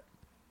get that.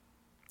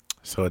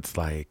 So it's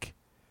like,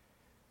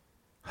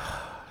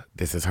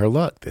 this is her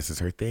look. This is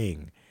her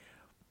thing.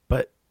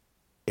 But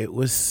it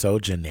was so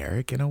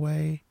generic in a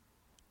way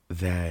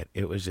that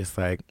it was just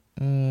like,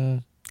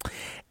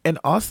 And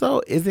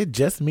also, is it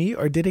just me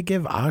or did it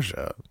give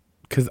Aja?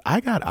 Because I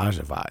got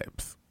Aja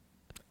vibes.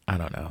 I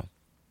don't know.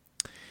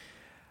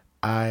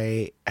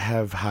 I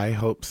have high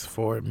hopes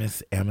for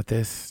Miss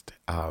Amethyst.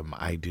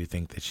 I do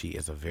think that she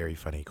is a very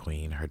funny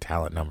queen. Her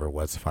talent number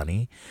was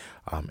funny.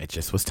 It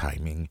just was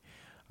timing.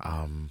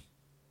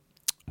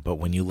 But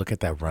when you look at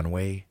that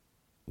runway,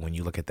 when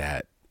you look at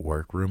that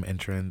workroom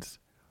entrance,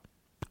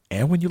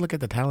 and when you look at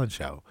the talent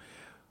show,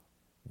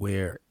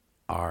 where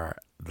are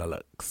the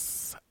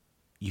looks?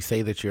 You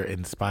say that you're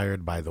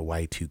inspired by the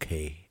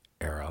Y2K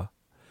era.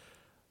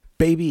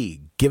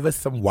 Baby, give us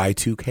some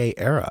Y2K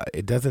era.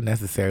 It doesn't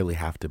necessarily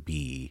have to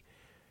be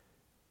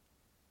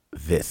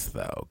this,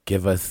 though.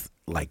 Give us,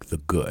 like, the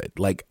good.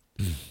 Like,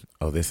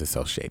 oh, this is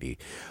so shady.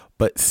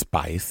 But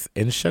Spice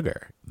and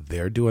Sugar,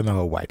 they're doing the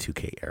whole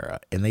Y2K era,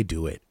 and they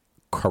do it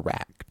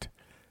correct.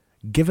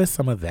 Give us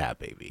some of that,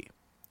 baby.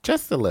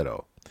 Just a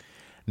little.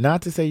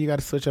 Not to say you got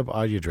to switch up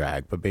all your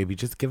drag, but baby,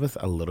 just give us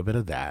a little bit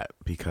of that,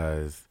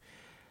 because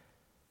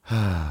the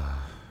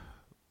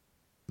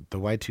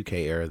Y2K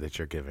era that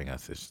you're giving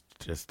us is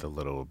just a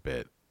little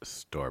bit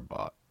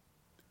store-bought.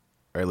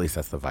 Or at least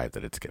that's the vibe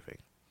that it's giving.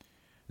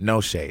 No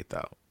shade,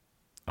 though.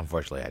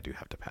 Unfortunately, I do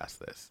have to pass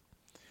this.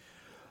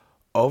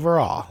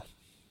 Overall,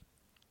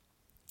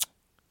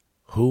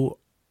 who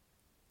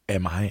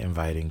am I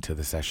inviting to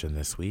the session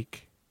this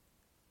week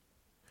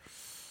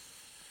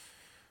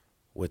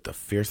with the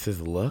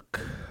fiercest look?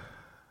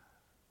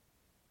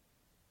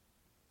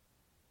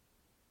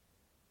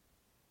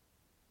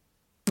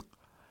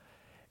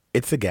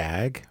 It's a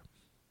gag.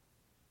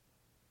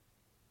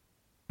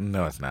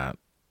 No, it's not.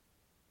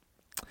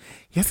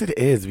 Yes, it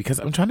is, because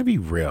I'm trying to be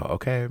real,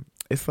 okay?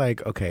 It's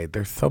like, okay,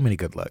 there's so many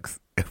good looks,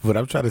 but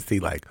I'm trying to see,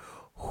 like,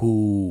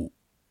 who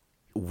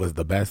was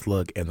the best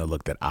look and the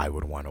look that I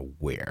would want to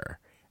wear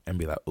and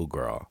be like, ooh,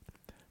 girl,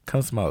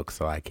 come smoke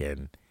so I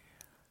can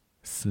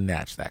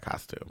snatch that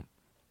costume.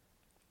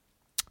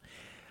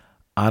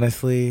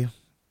 Honestly,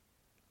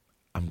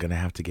 I'm going to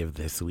have to give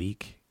this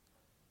week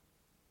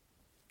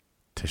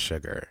to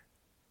Sugar.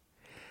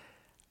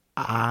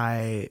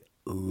 I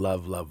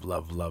love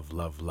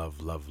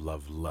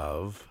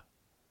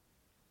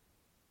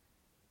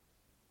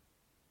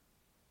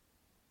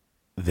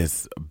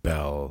this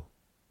Belle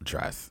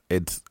dress.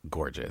 It's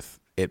gorgeous.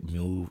 It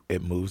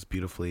moves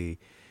beautifully.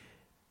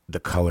 The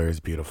color is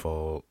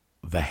beautiful.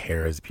 The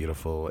hair is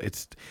beautiful.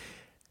 It's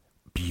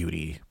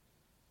beauty.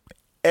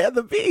 And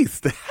the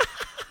beast.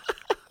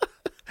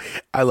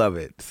 I love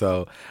it.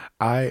 So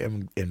I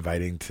am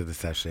inviting to the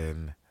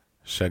session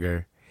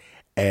Sugar.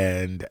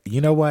 And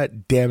you know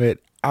what? Damn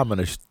it. I'm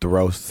going to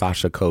throw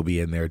Sasha Kobe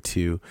in there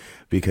too,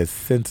 because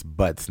since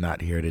Butt's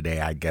not here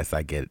today, I guess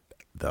I get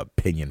the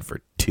opinion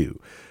for two.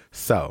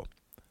 So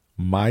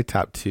my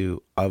top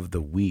two of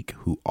the week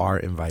who are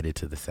invited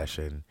to the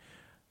session,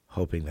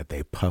 hoping that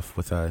they puff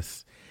with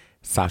us,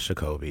 Sasha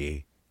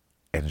Kobe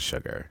and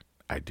Sugar.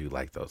 I do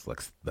like those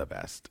looks the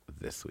best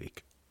this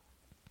week.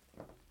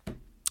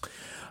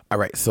 All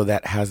right, so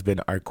that has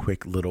been our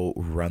quick little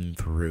run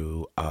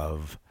through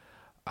of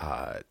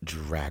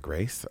Drag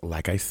Race.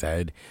 Like I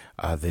said,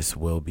 this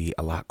will be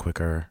a lot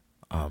quicker,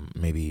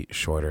 maybe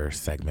shorter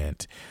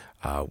segment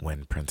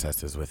when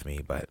Princess is with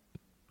me, but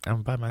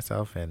I'm by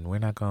myself and we're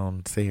not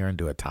going to sit here and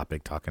do a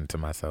topic talking to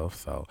myself.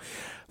 So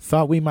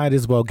thought we might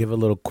as well give a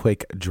little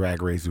quick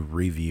Drag Race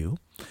review.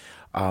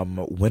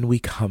 When we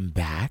come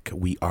back,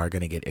 we are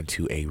going to get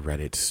into a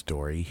Reddit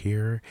story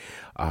here.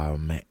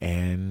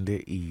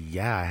 And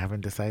yeah, I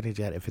haven't decided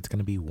yet if it's going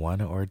to be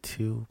one or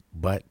two,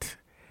 but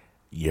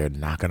you're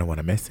not going to want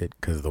to miss it,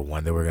 because the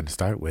one that we're going to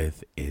start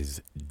with is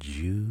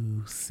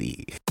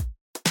juicy.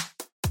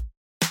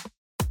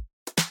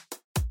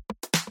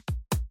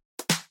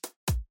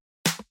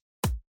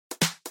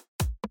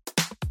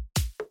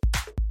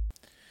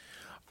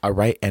 All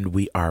right, and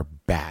we are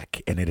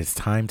back, and it is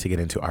time to get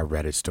into our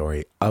Reddit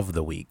story of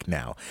the week.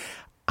 Now,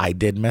 I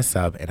did mess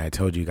up, and I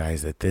told you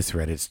guys that this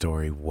Reddit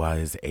story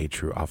was a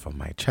true off of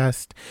my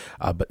chest,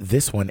 but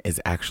this one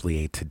is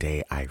actually a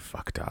today I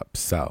fucked up.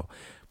 So,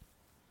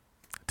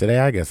 today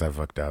I guess I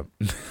fucked up.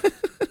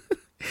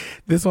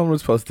 This one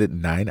was posted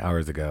 9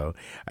 hours ago.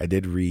 I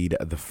did read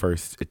the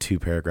first two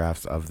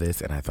paragraphs of this,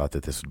 and I thought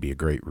that this would be a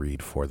great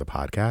read for the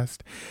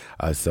podcast.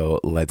 So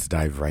let's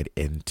dive right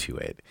into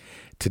it.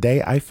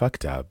 Today, I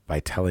fucked up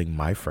by telling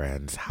my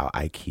friends how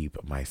I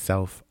keep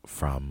myself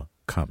from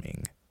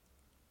coming.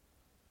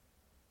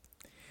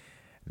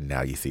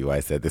 Now you see why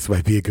I said this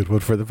might be a good one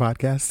for the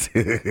podcast.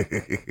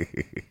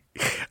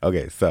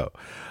 Okay, so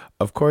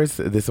of course,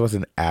 this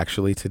wasn't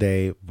actually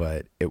today,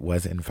 but it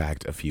was in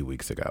fact a few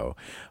weeks ago.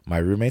 My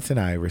roommates and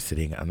I were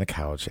sitting on the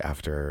couch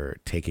after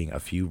taking a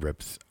few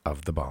rips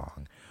of the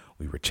bong.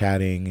 We were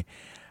chatting.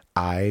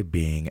 I,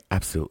 being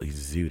absolutely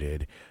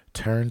zooted,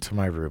 turned to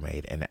my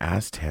roommate and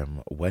asked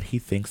him what he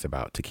thinks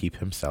about to keep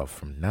himself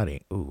from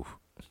nutting. Ooh,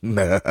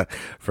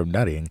 from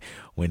nutting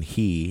when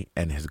he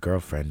and his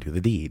girlfriend do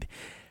the deed.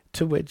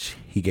 To which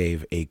he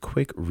gave a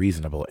quick,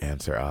 reasonable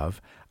answer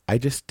of, I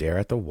just stare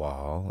at the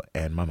wall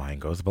and my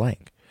mind goes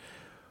blank.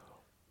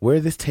 Where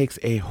this takes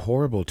a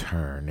horrible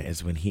turn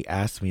is when he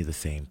asked me the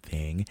same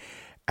thing,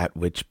 at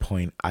which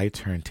point I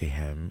turned to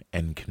him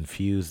and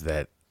confused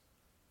that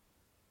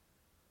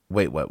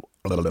Wait, what?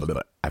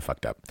 I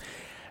fucked up.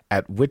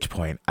 At which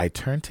point, I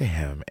turned to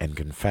him and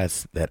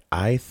confessed that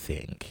I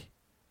think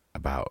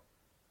about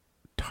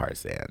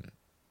Tarzan.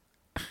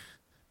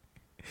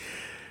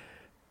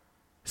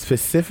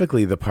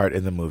 Specifically, the part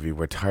in the movie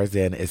where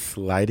Tarzan is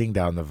sliding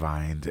down the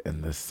vines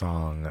and the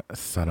song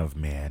Son of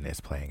Man is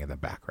playing in the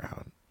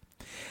background.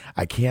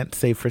 I can't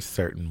say for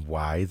certain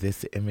why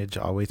this image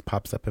always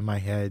pops up in my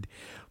head,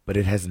 but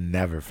it has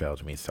never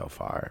failed me so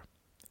far.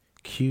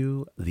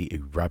 Cue the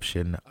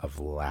eruption of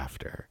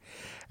laughter.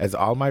 As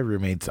all my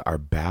roommates are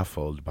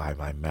baffled by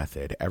my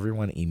method,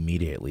 everyone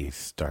immediately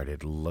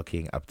started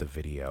looking up the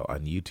video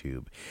on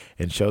YouTube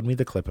and showed me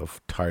the clip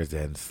of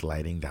Tarzan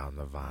sliding down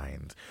the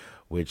vines,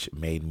 which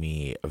made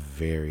me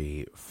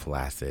very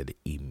flaccid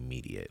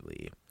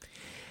immediately.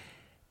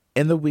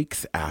 In the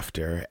weeks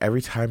after,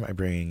 every time I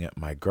bring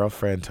my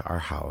girlfriend to our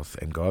house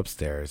and go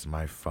upstairs,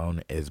 my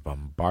phone is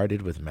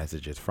bombarded with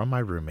messages from my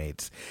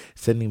roommates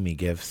sending me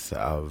gifts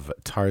of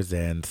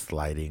Tarzan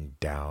sliding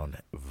down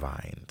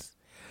vines.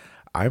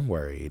 I'm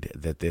worried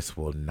that this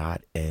will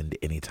not end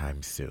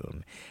anytime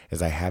soon,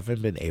 as I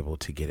haven't been able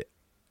to get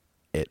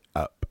it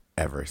up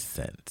ever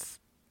since.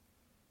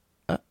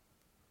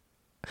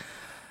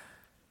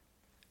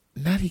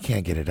 Not he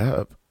can't get it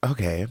up.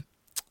 Okay.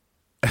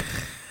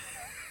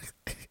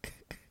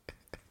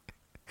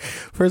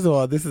 First of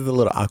all, this is a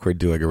little awkward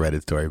doing a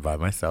Reddit story by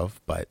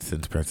myself, but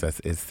since Princess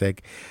is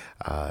sick,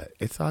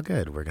 it's all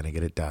good. We're going to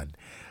get it done.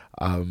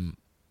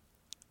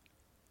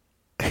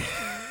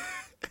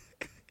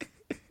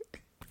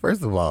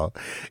 First of all,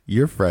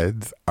 your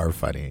friends are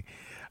funny.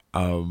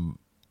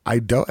 I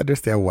don't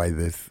understand why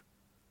this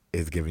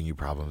is giving you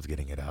problems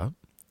getting it up.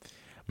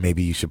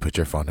 Maybe you should put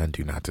your phone on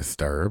Do Not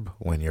Disturb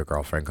when your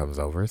girlfriend comes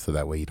over, so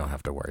that way you don't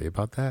have to worry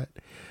about that.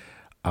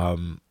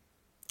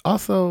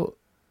 Also,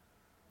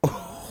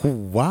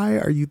 why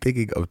are you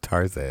thinking of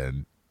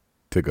Tarzan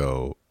to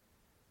go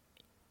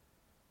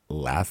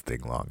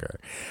lasting longer?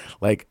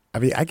 Like, I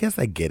mean, I guess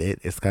I get it.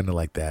 It's kind of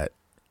like that,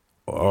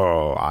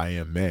 oh, I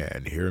am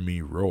man, hear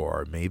me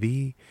roar.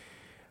 Maybe.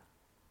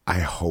 I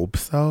hope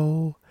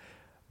so.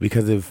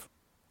 Because if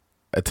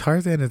a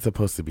Tarzan is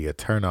supposed to be a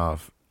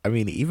turnoff, I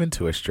mean, even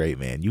to a straight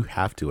man, you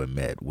have to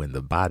admit when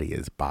the body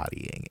is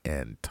bodying.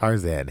 And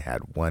Tarzan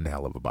had one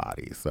hell of a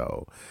body.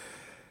 So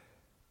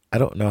I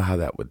don't know how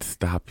that would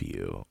stop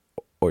you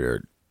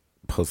or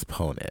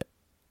postpone it.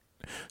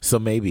 So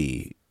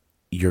maybe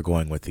you're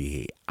going with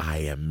the I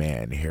am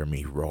man, hear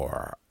me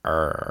roar.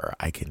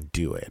 I can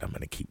do it. I'm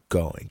going to keep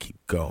going.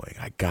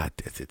 I got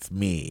this. It's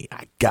me.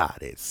 I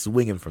got it.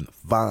 Swinging from the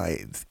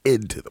vines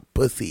into the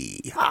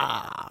pussy.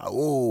 Ha!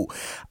 Ooh.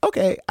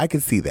 Okay, I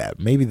can see that.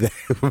 Maybe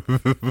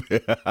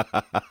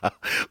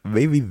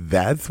maybe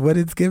that's what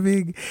it's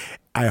giving.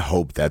 I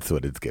hope that's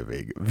what it's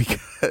giving,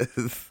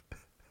 because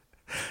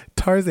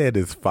Tarzan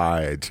is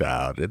fine,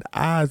 child. And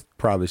I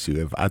promise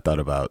you, if I thought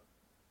about,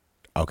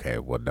 okay,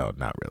 well, no,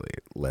 not really.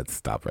 Let's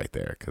stop right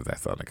there, because that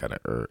sounded kind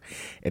of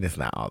and it's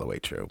not all the way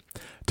true.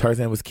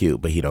 Tarzan was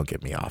cute, but he don't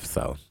get me off,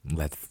 so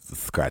let's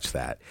scratch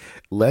that.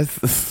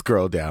 Let's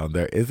scroll down.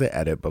 There is an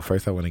edit, but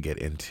first I want to get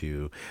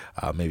into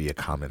maybe a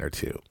comment or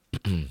two.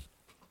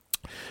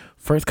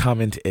 First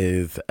comment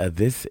is,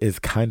 this is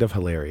kind of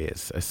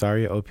hilarious.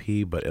 Sorry, OP,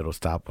 but it'll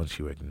stop once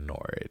you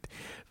ignore it.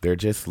 They're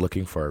just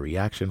looking for a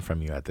reaction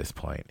from you at this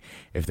point.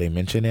 If they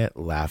mention it,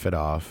 laugh it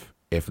off.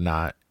 If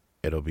not,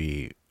 it'll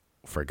be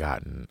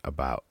forgotten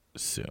about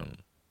soon.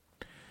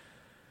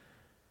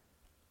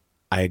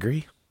 I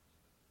agree.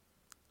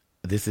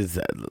 This is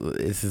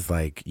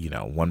like,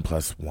 1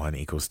 +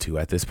 1 = 2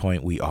 at this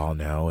point. We all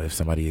know if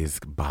somebody is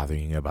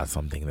bothering you about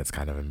something that's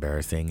kind of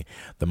embarrassing,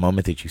 the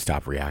moment that you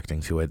stop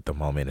reacting to it, the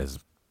moment is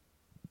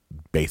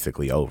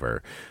basically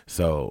over.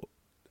 So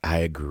I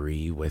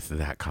agree with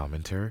that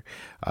commenter.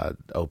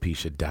 OP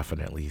should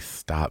definitely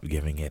stop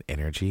giving it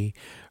energy.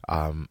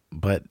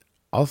 But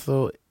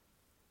also,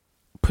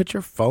 put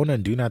your phone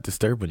on Do Not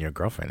Disturb when your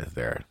girlfriend is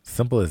there.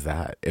 Simple as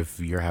that. If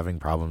you're having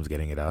problems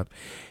getting it up,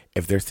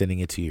 if they're sending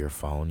it to your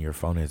phone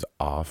is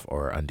off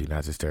or on Do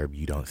Not Disturb,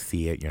 you don't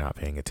see it, you're not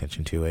paying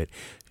attention to it,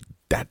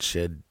 that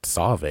should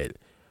solve it.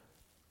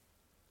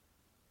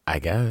 I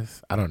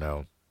guess. I don't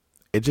know.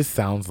 It just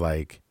sounds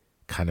like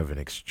kind of an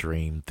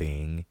extreme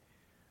thing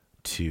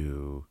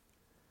to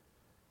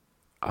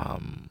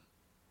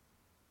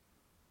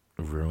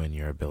ruin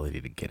your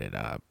ability to get it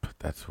up.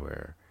 That's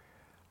where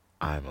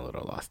I'm a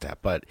little lost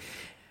at. But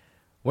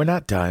we're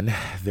not done.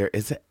 There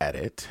is an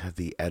edit.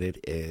 The edit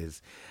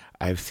is,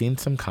 I've seen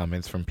some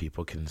comments from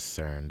people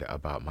concerned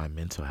about my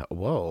mental health.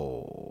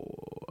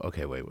 Whoa.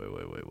 Okay, wait.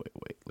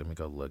 Let me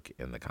go look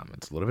in the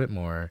comments a little bit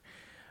more.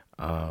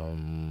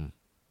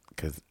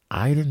 Because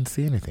I didn't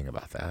see anything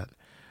about that.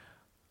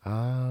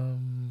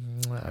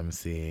 I'm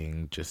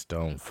seeing Just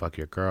Don't Fuck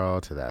Your Girl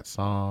to that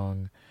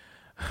song.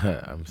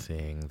 I'm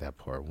seeing That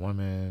Poor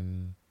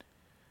Woman.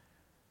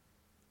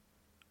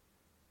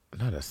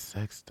 Not a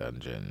sex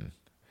dungeon.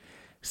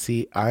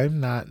 See, I'm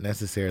not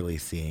necessarily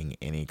seeing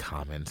any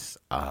comments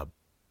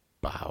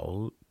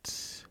about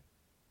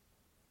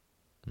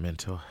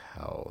mental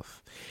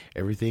health.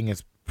 Everything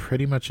is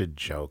pretty much a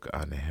joke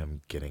on him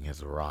getting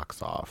his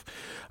rocks off.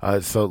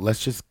 So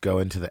let's just go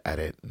into the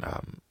edit.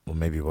 Well,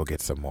 maybe we'll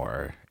get some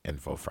more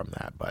info from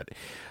that. But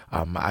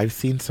I've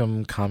seen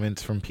some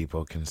comments from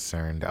people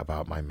concerned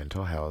about my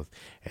mental health,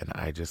 and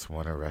I just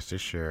want to rest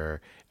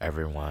assure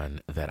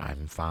everyone that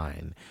I'm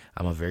fine.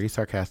 I'm a very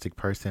sarcastic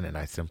person, and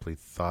I simply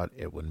thought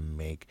it would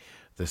make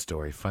the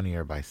story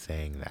funnier by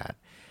saying that.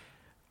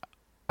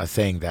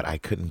 Saying that I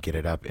couldn't get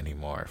it up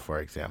anymore, for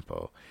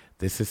example.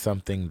 This is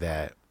something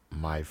that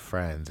my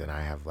friends and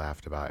I have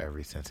laughed about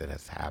ever since it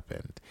has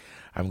happened.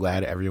 I'm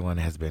glad everyone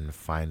has been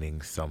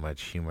finding so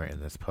much humor in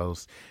this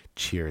post.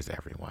 Cheers,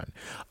 everyone.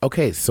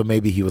 Okay, so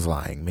maybe he was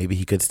lying. Maybe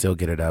he could still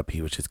get it up.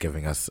 He was just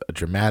giving us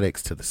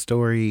dramatics to the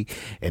story.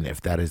 And if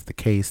that is the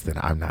case, then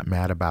I'm not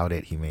mad about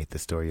it. He made the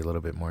story a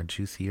little bit more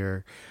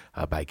juicier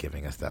by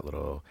giving us that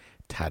little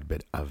tad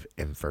bit of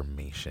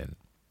information.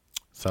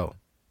 So,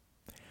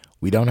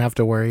 we don't have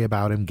to worry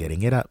about him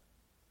getting it up.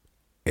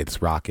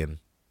 It's rocking.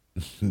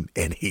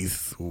 And he's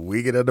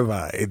swinging on the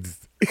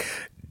vines,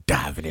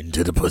 diving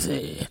into the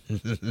pussy.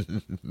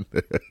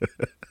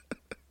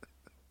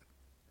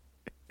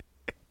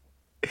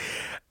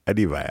 I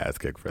need my ass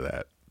kicked for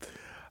that.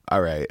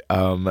 All right.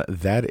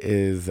 That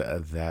is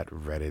that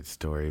Reddit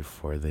story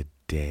for the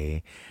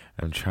day.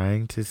 I'm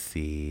trying to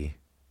see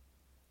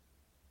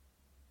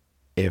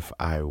if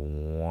I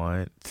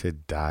want to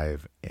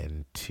dive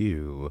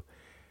into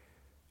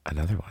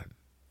another one.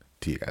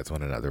 Do you guys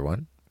want another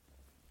one?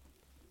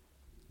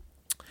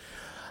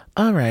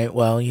 All right.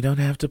 Well, you don't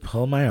have to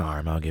pull my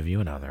arm. I'll give you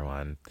another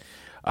one.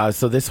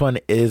 So this one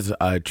is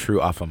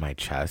true off of my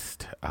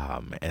chest.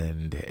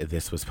 And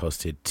this was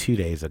posted 2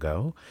 days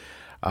ago.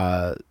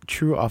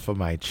 True off of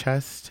my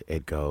chest,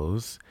 it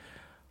goes,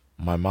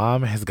 my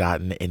mom has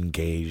gotten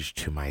engaged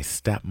to my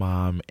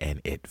stepmom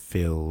and it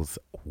feels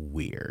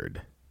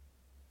weird.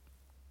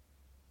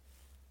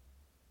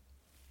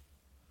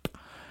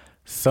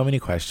 So many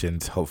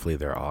questions. Hopefully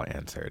they're all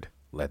answered.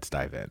 Let's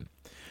dive in.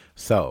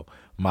 So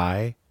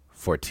my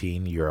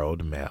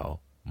 14-year-old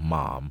male,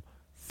 mom,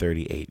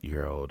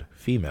 38-year-old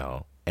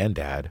female, and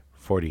dad,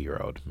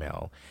 40-year-old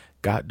male,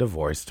 got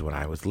divorced when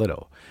I was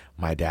little.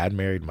 My dad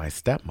married my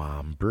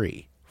stepmom,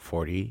 Bree,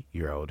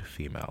 40-year-old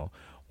female,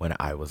 when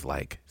I was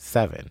like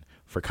 7.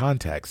 For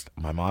context,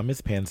 my mom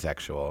is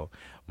pansexual.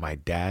 My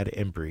dad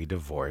and Bree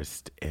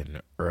divorced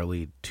in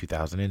early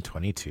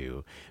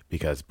 2022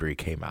 because Bree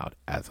came out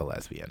as a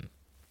lesbian.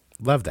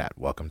 Love that.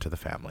 Welcome to the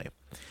family.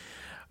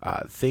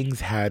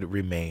 Things had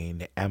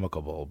remained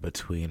amicable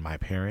between my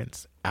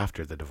parents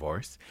after the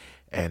divorce,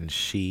 and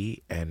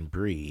she and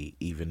Bree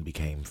even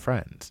became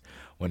friends.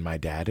 When my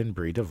dad and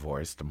Bree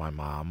divorced, my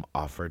mom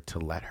offered to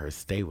let her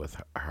stay with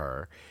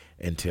her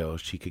until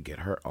she could get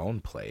her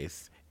own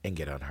place and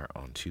get on her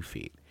own 2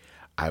 feet.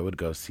 I would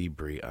go see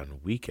Bree on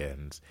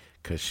weekends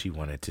because she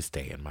wanted to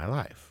stay in my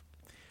life.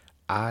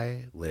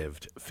 I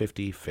lived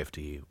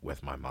 50-50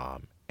 with my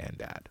mom and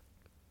dad.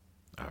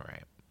 All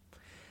right.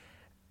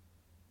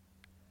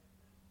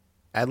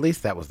 At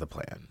least that was the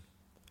plan.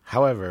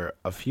 However,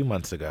 a few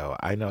months ago,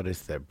 I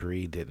noticed that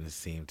Bree didn't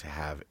seem to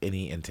have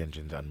any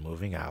intentions on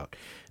moving out,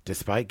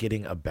 despite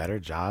getting a better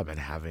job and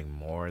having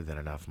more than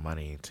enough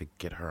money to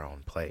get her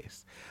own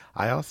place.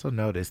 I also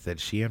noticed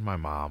that she and my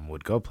mom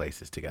would go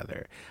places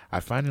together. I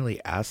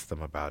finally asked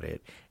them about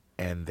it,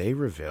 and they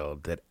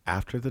revealed that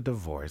after the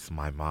divorce,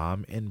 my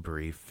mom and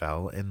Bree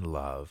fell in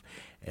love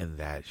and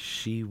that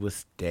she was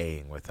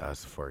staying with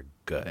us for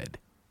good.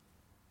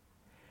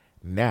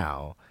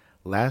 Now,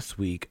 last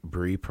week,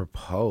 Bree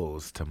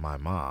proposed to my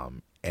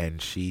mom,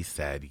 and she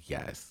said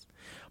yes.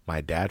 My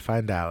dad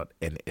found out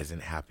and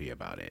isn't happy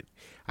about it.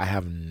 I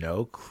have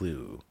no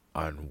clue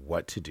on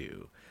what to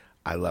do.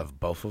 I love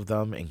both of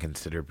them and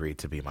consider Bree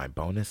to be my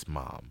bonus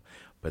mom,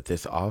 but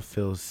this all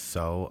feels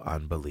so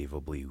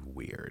unbelievably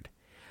weird.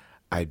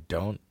 I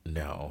don't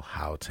know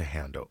how to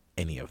handle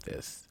any of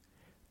this.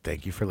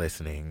 Thank you for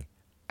listening.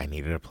 I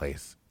needed a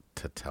place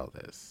to tell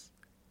this.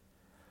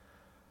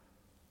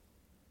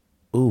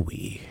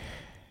 Ooh-wee.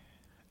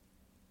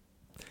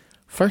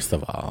 First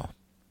of all,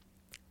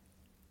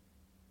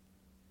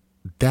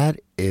 that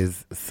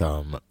is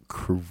some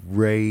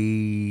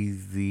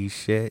crazy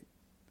shit,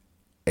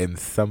 and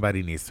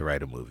somebody needs to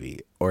write a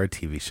movie or a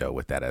TV show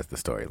with that as the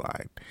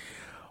storyline.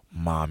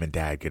 Mom and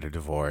dad get a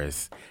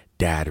divorce,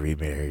 dad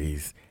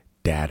remarries,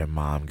 dad and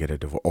mom get a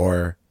divorce,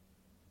 or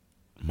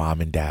mom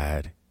and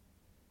dad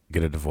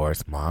get a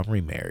divorce, mom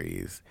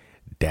remarries,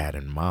 dad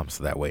and mom,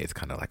 so that way it's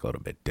kind of like a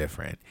little bit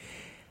different.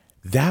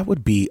 That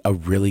would be a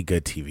really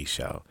good TV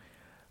show.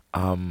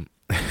 I'm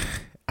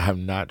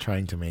not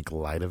trying to make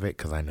light of it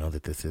because I know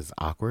that this is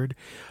awkward,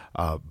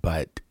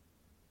 but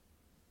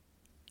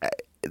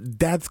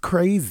that's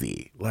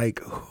crazy. Like,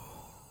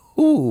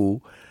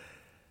 who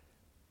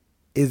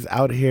is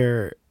out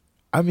here?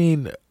 I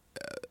mean,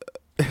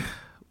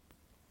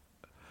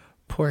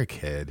 poor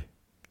kid.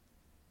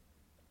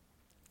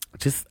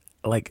 Just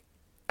like,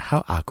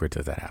 how awkward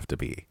does that have to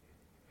be?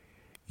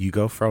 You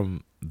go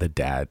from the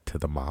dad to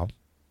the mom.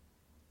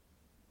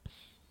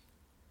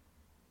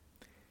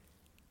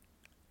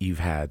 you've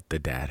had the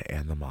dad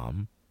and the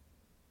mom.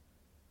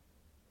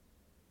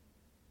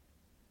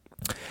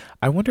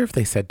 I wonder if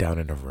they sat down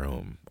in a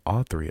room,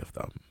 all three of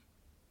them,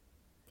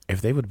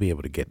 if they would be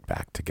able to get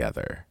back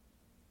together,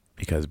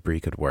 because Bree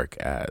could work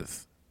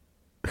as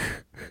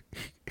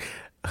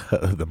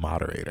the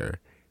moderator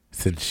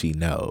since she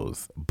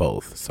knows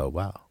both so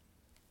well.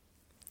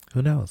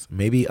 Who knows?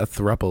 Maybe a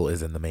throuple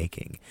is in the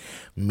making.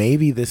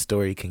 Maybe this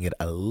story can get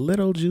a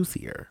little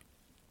juicier.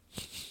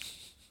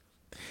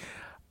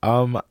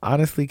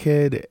 Honestly,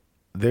 kid,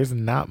 there's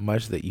not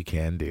much that you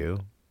can do.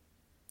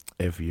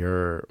 If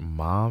your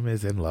mom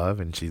is in love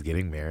and she's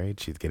getting married,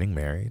 she's getting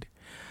married.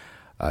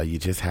 You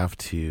just have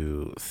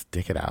to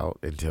stick it out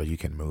until you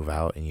can move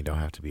out and you don't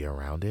have to be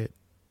around it.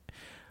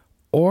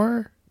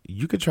 Or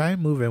you could try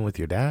and move in with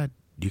your dad.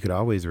 You could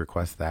always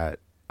request that.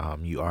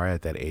 You are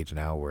at that age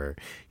now where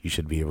you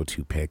should be able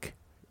to pick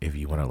if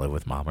you want to live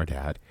with mom or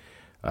dad.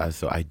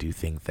 So I do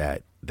think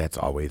that that's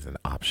always an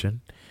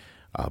option.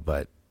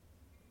 But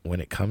when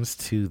it comes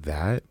to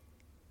that,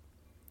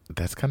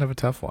 that's kind of a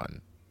tough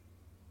one.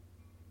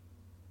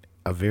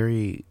 A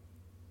very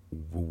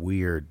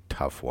weird,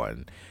 tough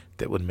one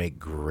that would make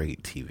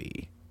great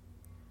TV.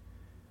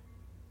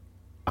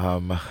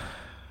 The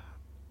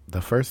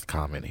first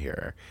comment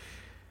here.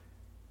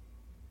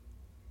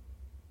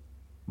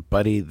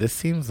 Buddy, this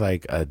seems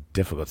like a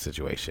difficult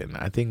situation.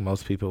 I think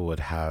most people would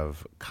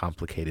have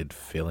complicated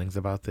feelings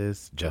about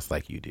this, just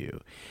like you do.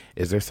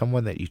 Is there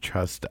someone that you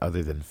trust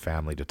other than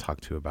family to talk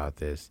to about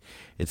this?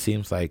 It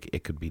seems like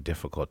it could be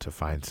difficult to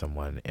find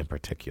someone in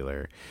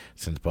particular,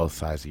 since both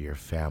sides of your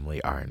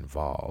family are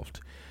involved.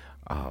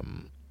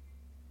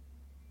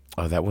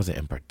 That wasn't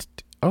in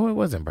it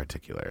was in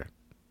particular.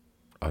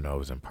 Oh no, it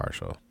was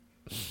impartial.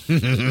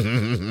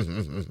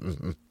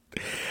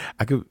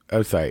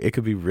 It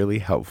could be really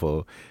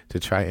helpful to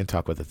try and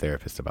talk with a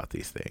therapist about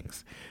these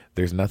things.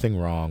 There's nothing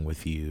wrong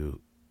with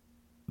you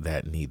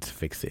that needs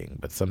fixing,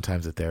 but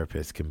sometimes a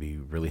therapist can be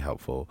really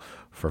helpful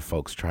for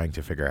folks trying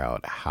to figure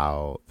out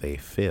how they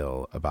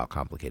feel about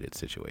complicated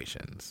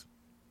situations.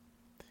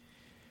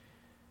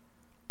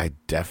 I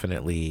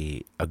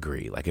definitely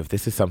agree. Like, if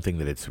this is something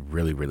that it's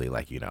really, really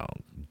like,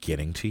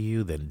 getting to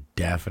you, then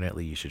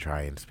definitely you should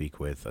try and speak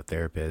with a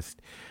therapist.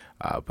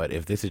 But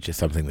if this is just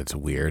something that's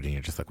weird and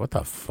you're just like, what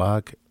the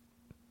fuck?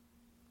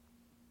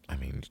 I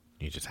mean,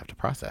 you just have to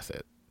process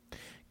it.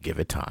 Give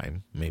it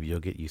time. Maybe you'll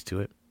get used to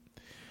it.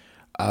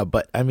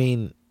 But I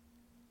mean,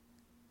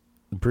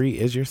 Bree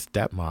is your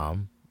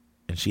stepmom,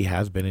 and she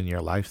has been in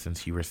your life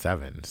since you were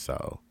 7.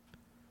 So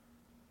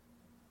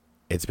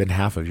it's been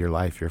half of your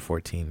life. You're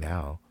 14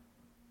 now.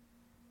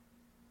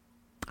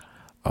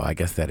 Oh, I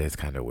guess that is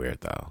kind of weird,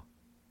 though.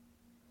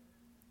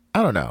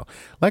 I don't know.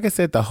 Like I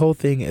said, the whole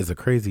thing is a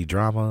crazy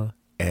drama,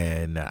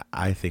 and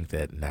I think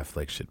that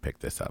Netflix should pick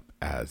this up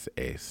as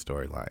a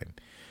storyline.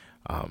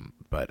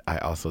 But I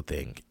also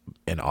think,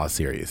 in all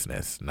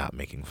seriousness, not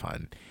making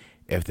fun,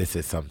 if this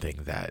is something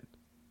that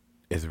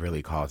is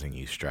really causing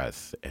you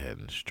stress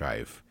and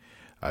strife,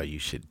 you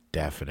should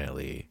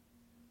definitely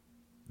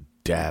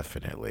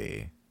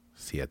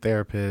see a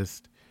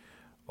therapist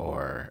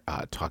or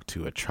talk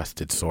to a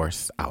trusted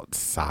source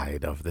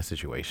outside of the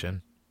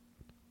situation.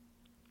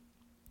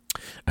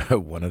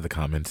 One of the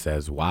comments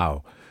says,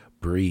 wow,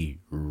 Bree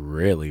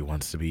really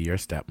wants to be your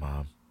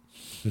stepmom.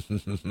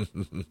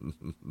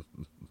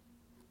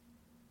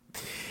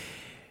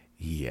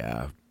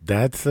 Yeah,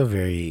 that's a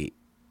very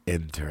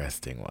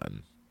interesting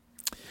one.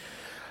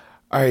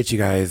 All right, you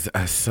guys.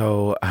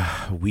 So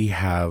we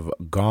have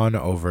gone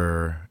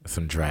over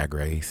some Drag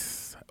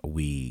Race.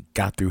 We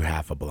got through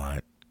half a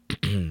blunt.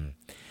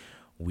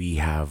 We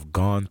have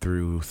gone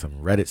through some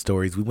Reddit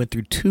stories. We went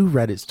through 2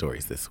 Reddit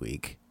stories this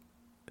week.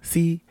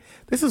 See,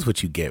 this is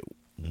what you get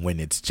when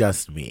it's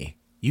just me.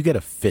 You get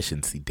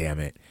efficiency, damn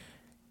it.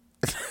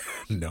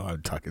 No,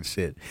 I'm talking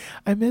shit.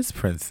 I miss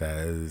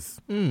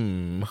Princess.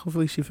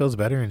 Hopefully she feels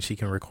better and she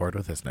can record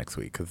with us next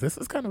week, because this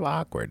is kind of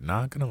awkward,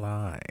 not gonna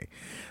lie.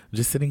 I'm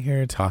just sitting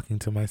here talking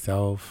to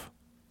myself,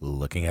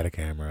 looking at a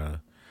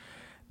camera,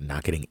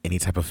 not getting any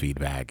type of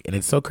feedback. And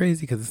it's so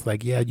crazy because it's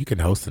like, yeah, you can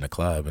host in a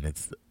club and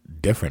it's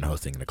different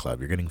hosting in a club.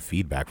 You're getting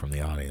feedback from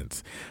the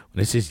audience.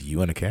 When it's just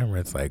you and a camera,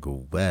 it's like,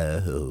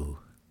 whoa.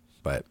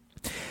 But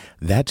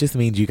that just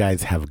means you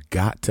guys have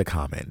got to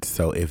comment.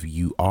 So if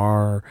you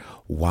are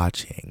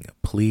watching,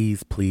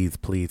 please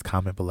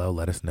comment below.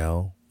 Let us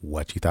know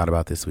what you thought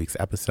about this week's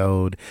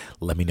episode.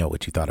 Let me know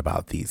what you thought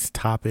about these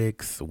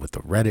topics with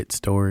the Reddit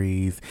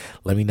stories.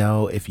 Let me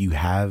know if you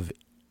have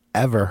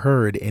ever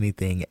heard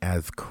anything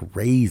as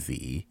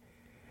crazy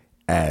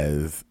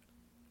as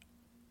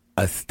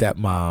a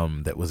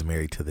stepmom that was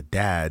married to the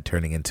dad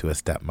turning into a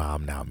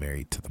stepmom now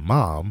married to the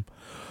mom.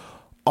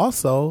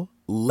 Also,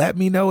 let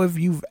me know if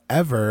you've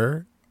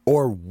ever,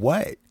 or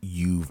what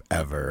you've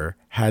ever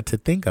had to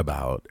think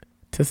about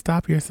to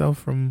stop yourself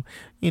from,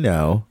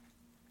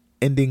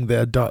 ending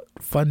the adult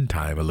fun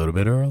time a little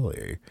bit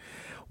early.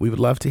 We would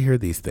love to hear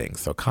these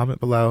things. So comment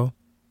below.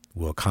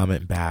 We'll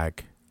comment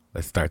back.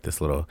 Let's start this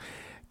little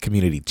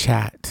community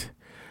chat.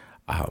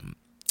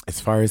 as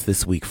far as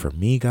this week for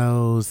me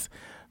goes,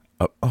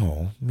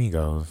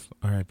 Migos,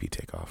 R.I.P.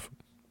 Takeoff.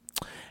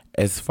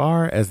 As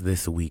far as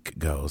this week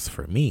goes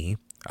for me,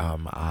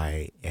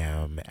 I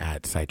am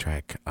at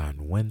Sidetrack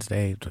on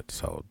Wednesday,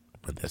 so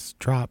when this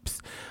drops,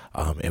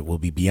 it will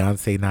be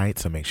Beyonce night,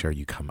 so make sure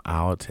you come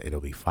out. It'll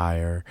be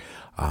fire.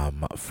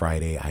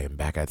 Friday, I am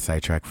back at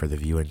Sidetrack for the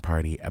viewing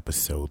party,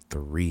 episode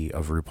 3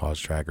 of RuPaul's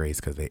Drag Race,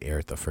 because they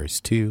aired the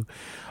first 2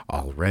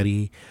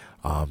 already.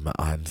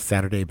 On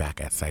Saturday,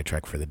 back at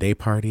Sidetrack for the day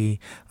party.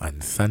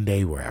 On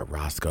Sunday, we're at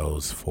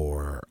Roscoe's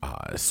for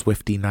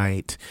Swiftie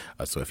night.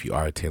 So if you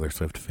are a Taylor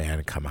Swift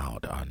fan, come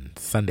out on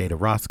Sunday to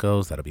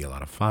Roscoe's. That'll be a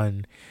lot of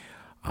fun.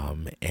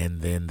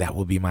 And then that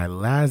will be my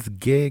last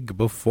gig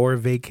before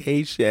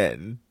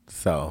vacation.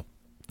 So,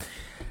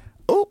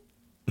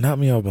 not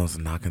me almost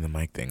knocking the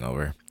mic thing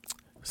over.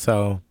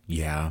 So,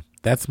 yeah,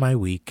 that's my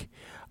week.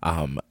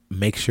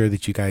 Make sure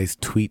that you guys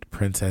tweet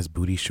Princess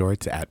Booty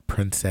Shorts at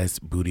Princess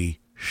Booty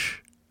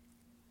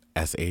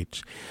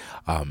SH.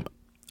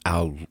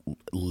 I'll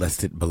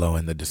list it below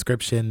in the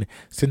description.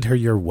 Send her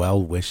your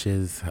well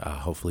wishes.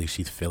 Hopefully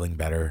she's feeling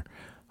better.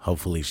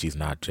 Hopefully she's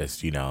not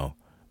just,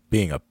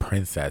 being a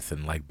princess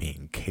and like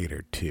being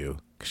catered to.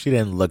 She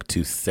didn't look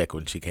too sick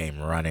when she came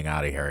running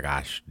out of here.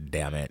 Gosh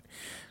damn it.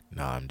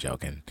 No, I'm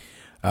joking.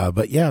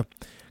 But yeah,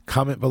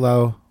 comment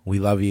below. We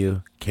love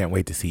you. Can't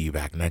wait to see you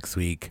back next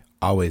week.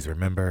 Always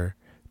remember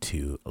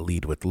to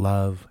lead with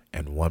love,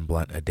 and one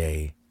blunt a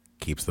day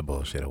keeps the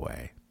bullshit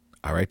away.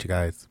 All right, you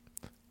guys.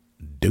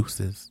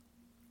 Deuces.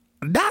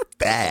 Not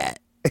that.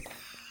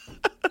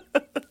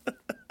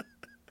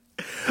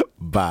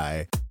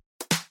 Bye.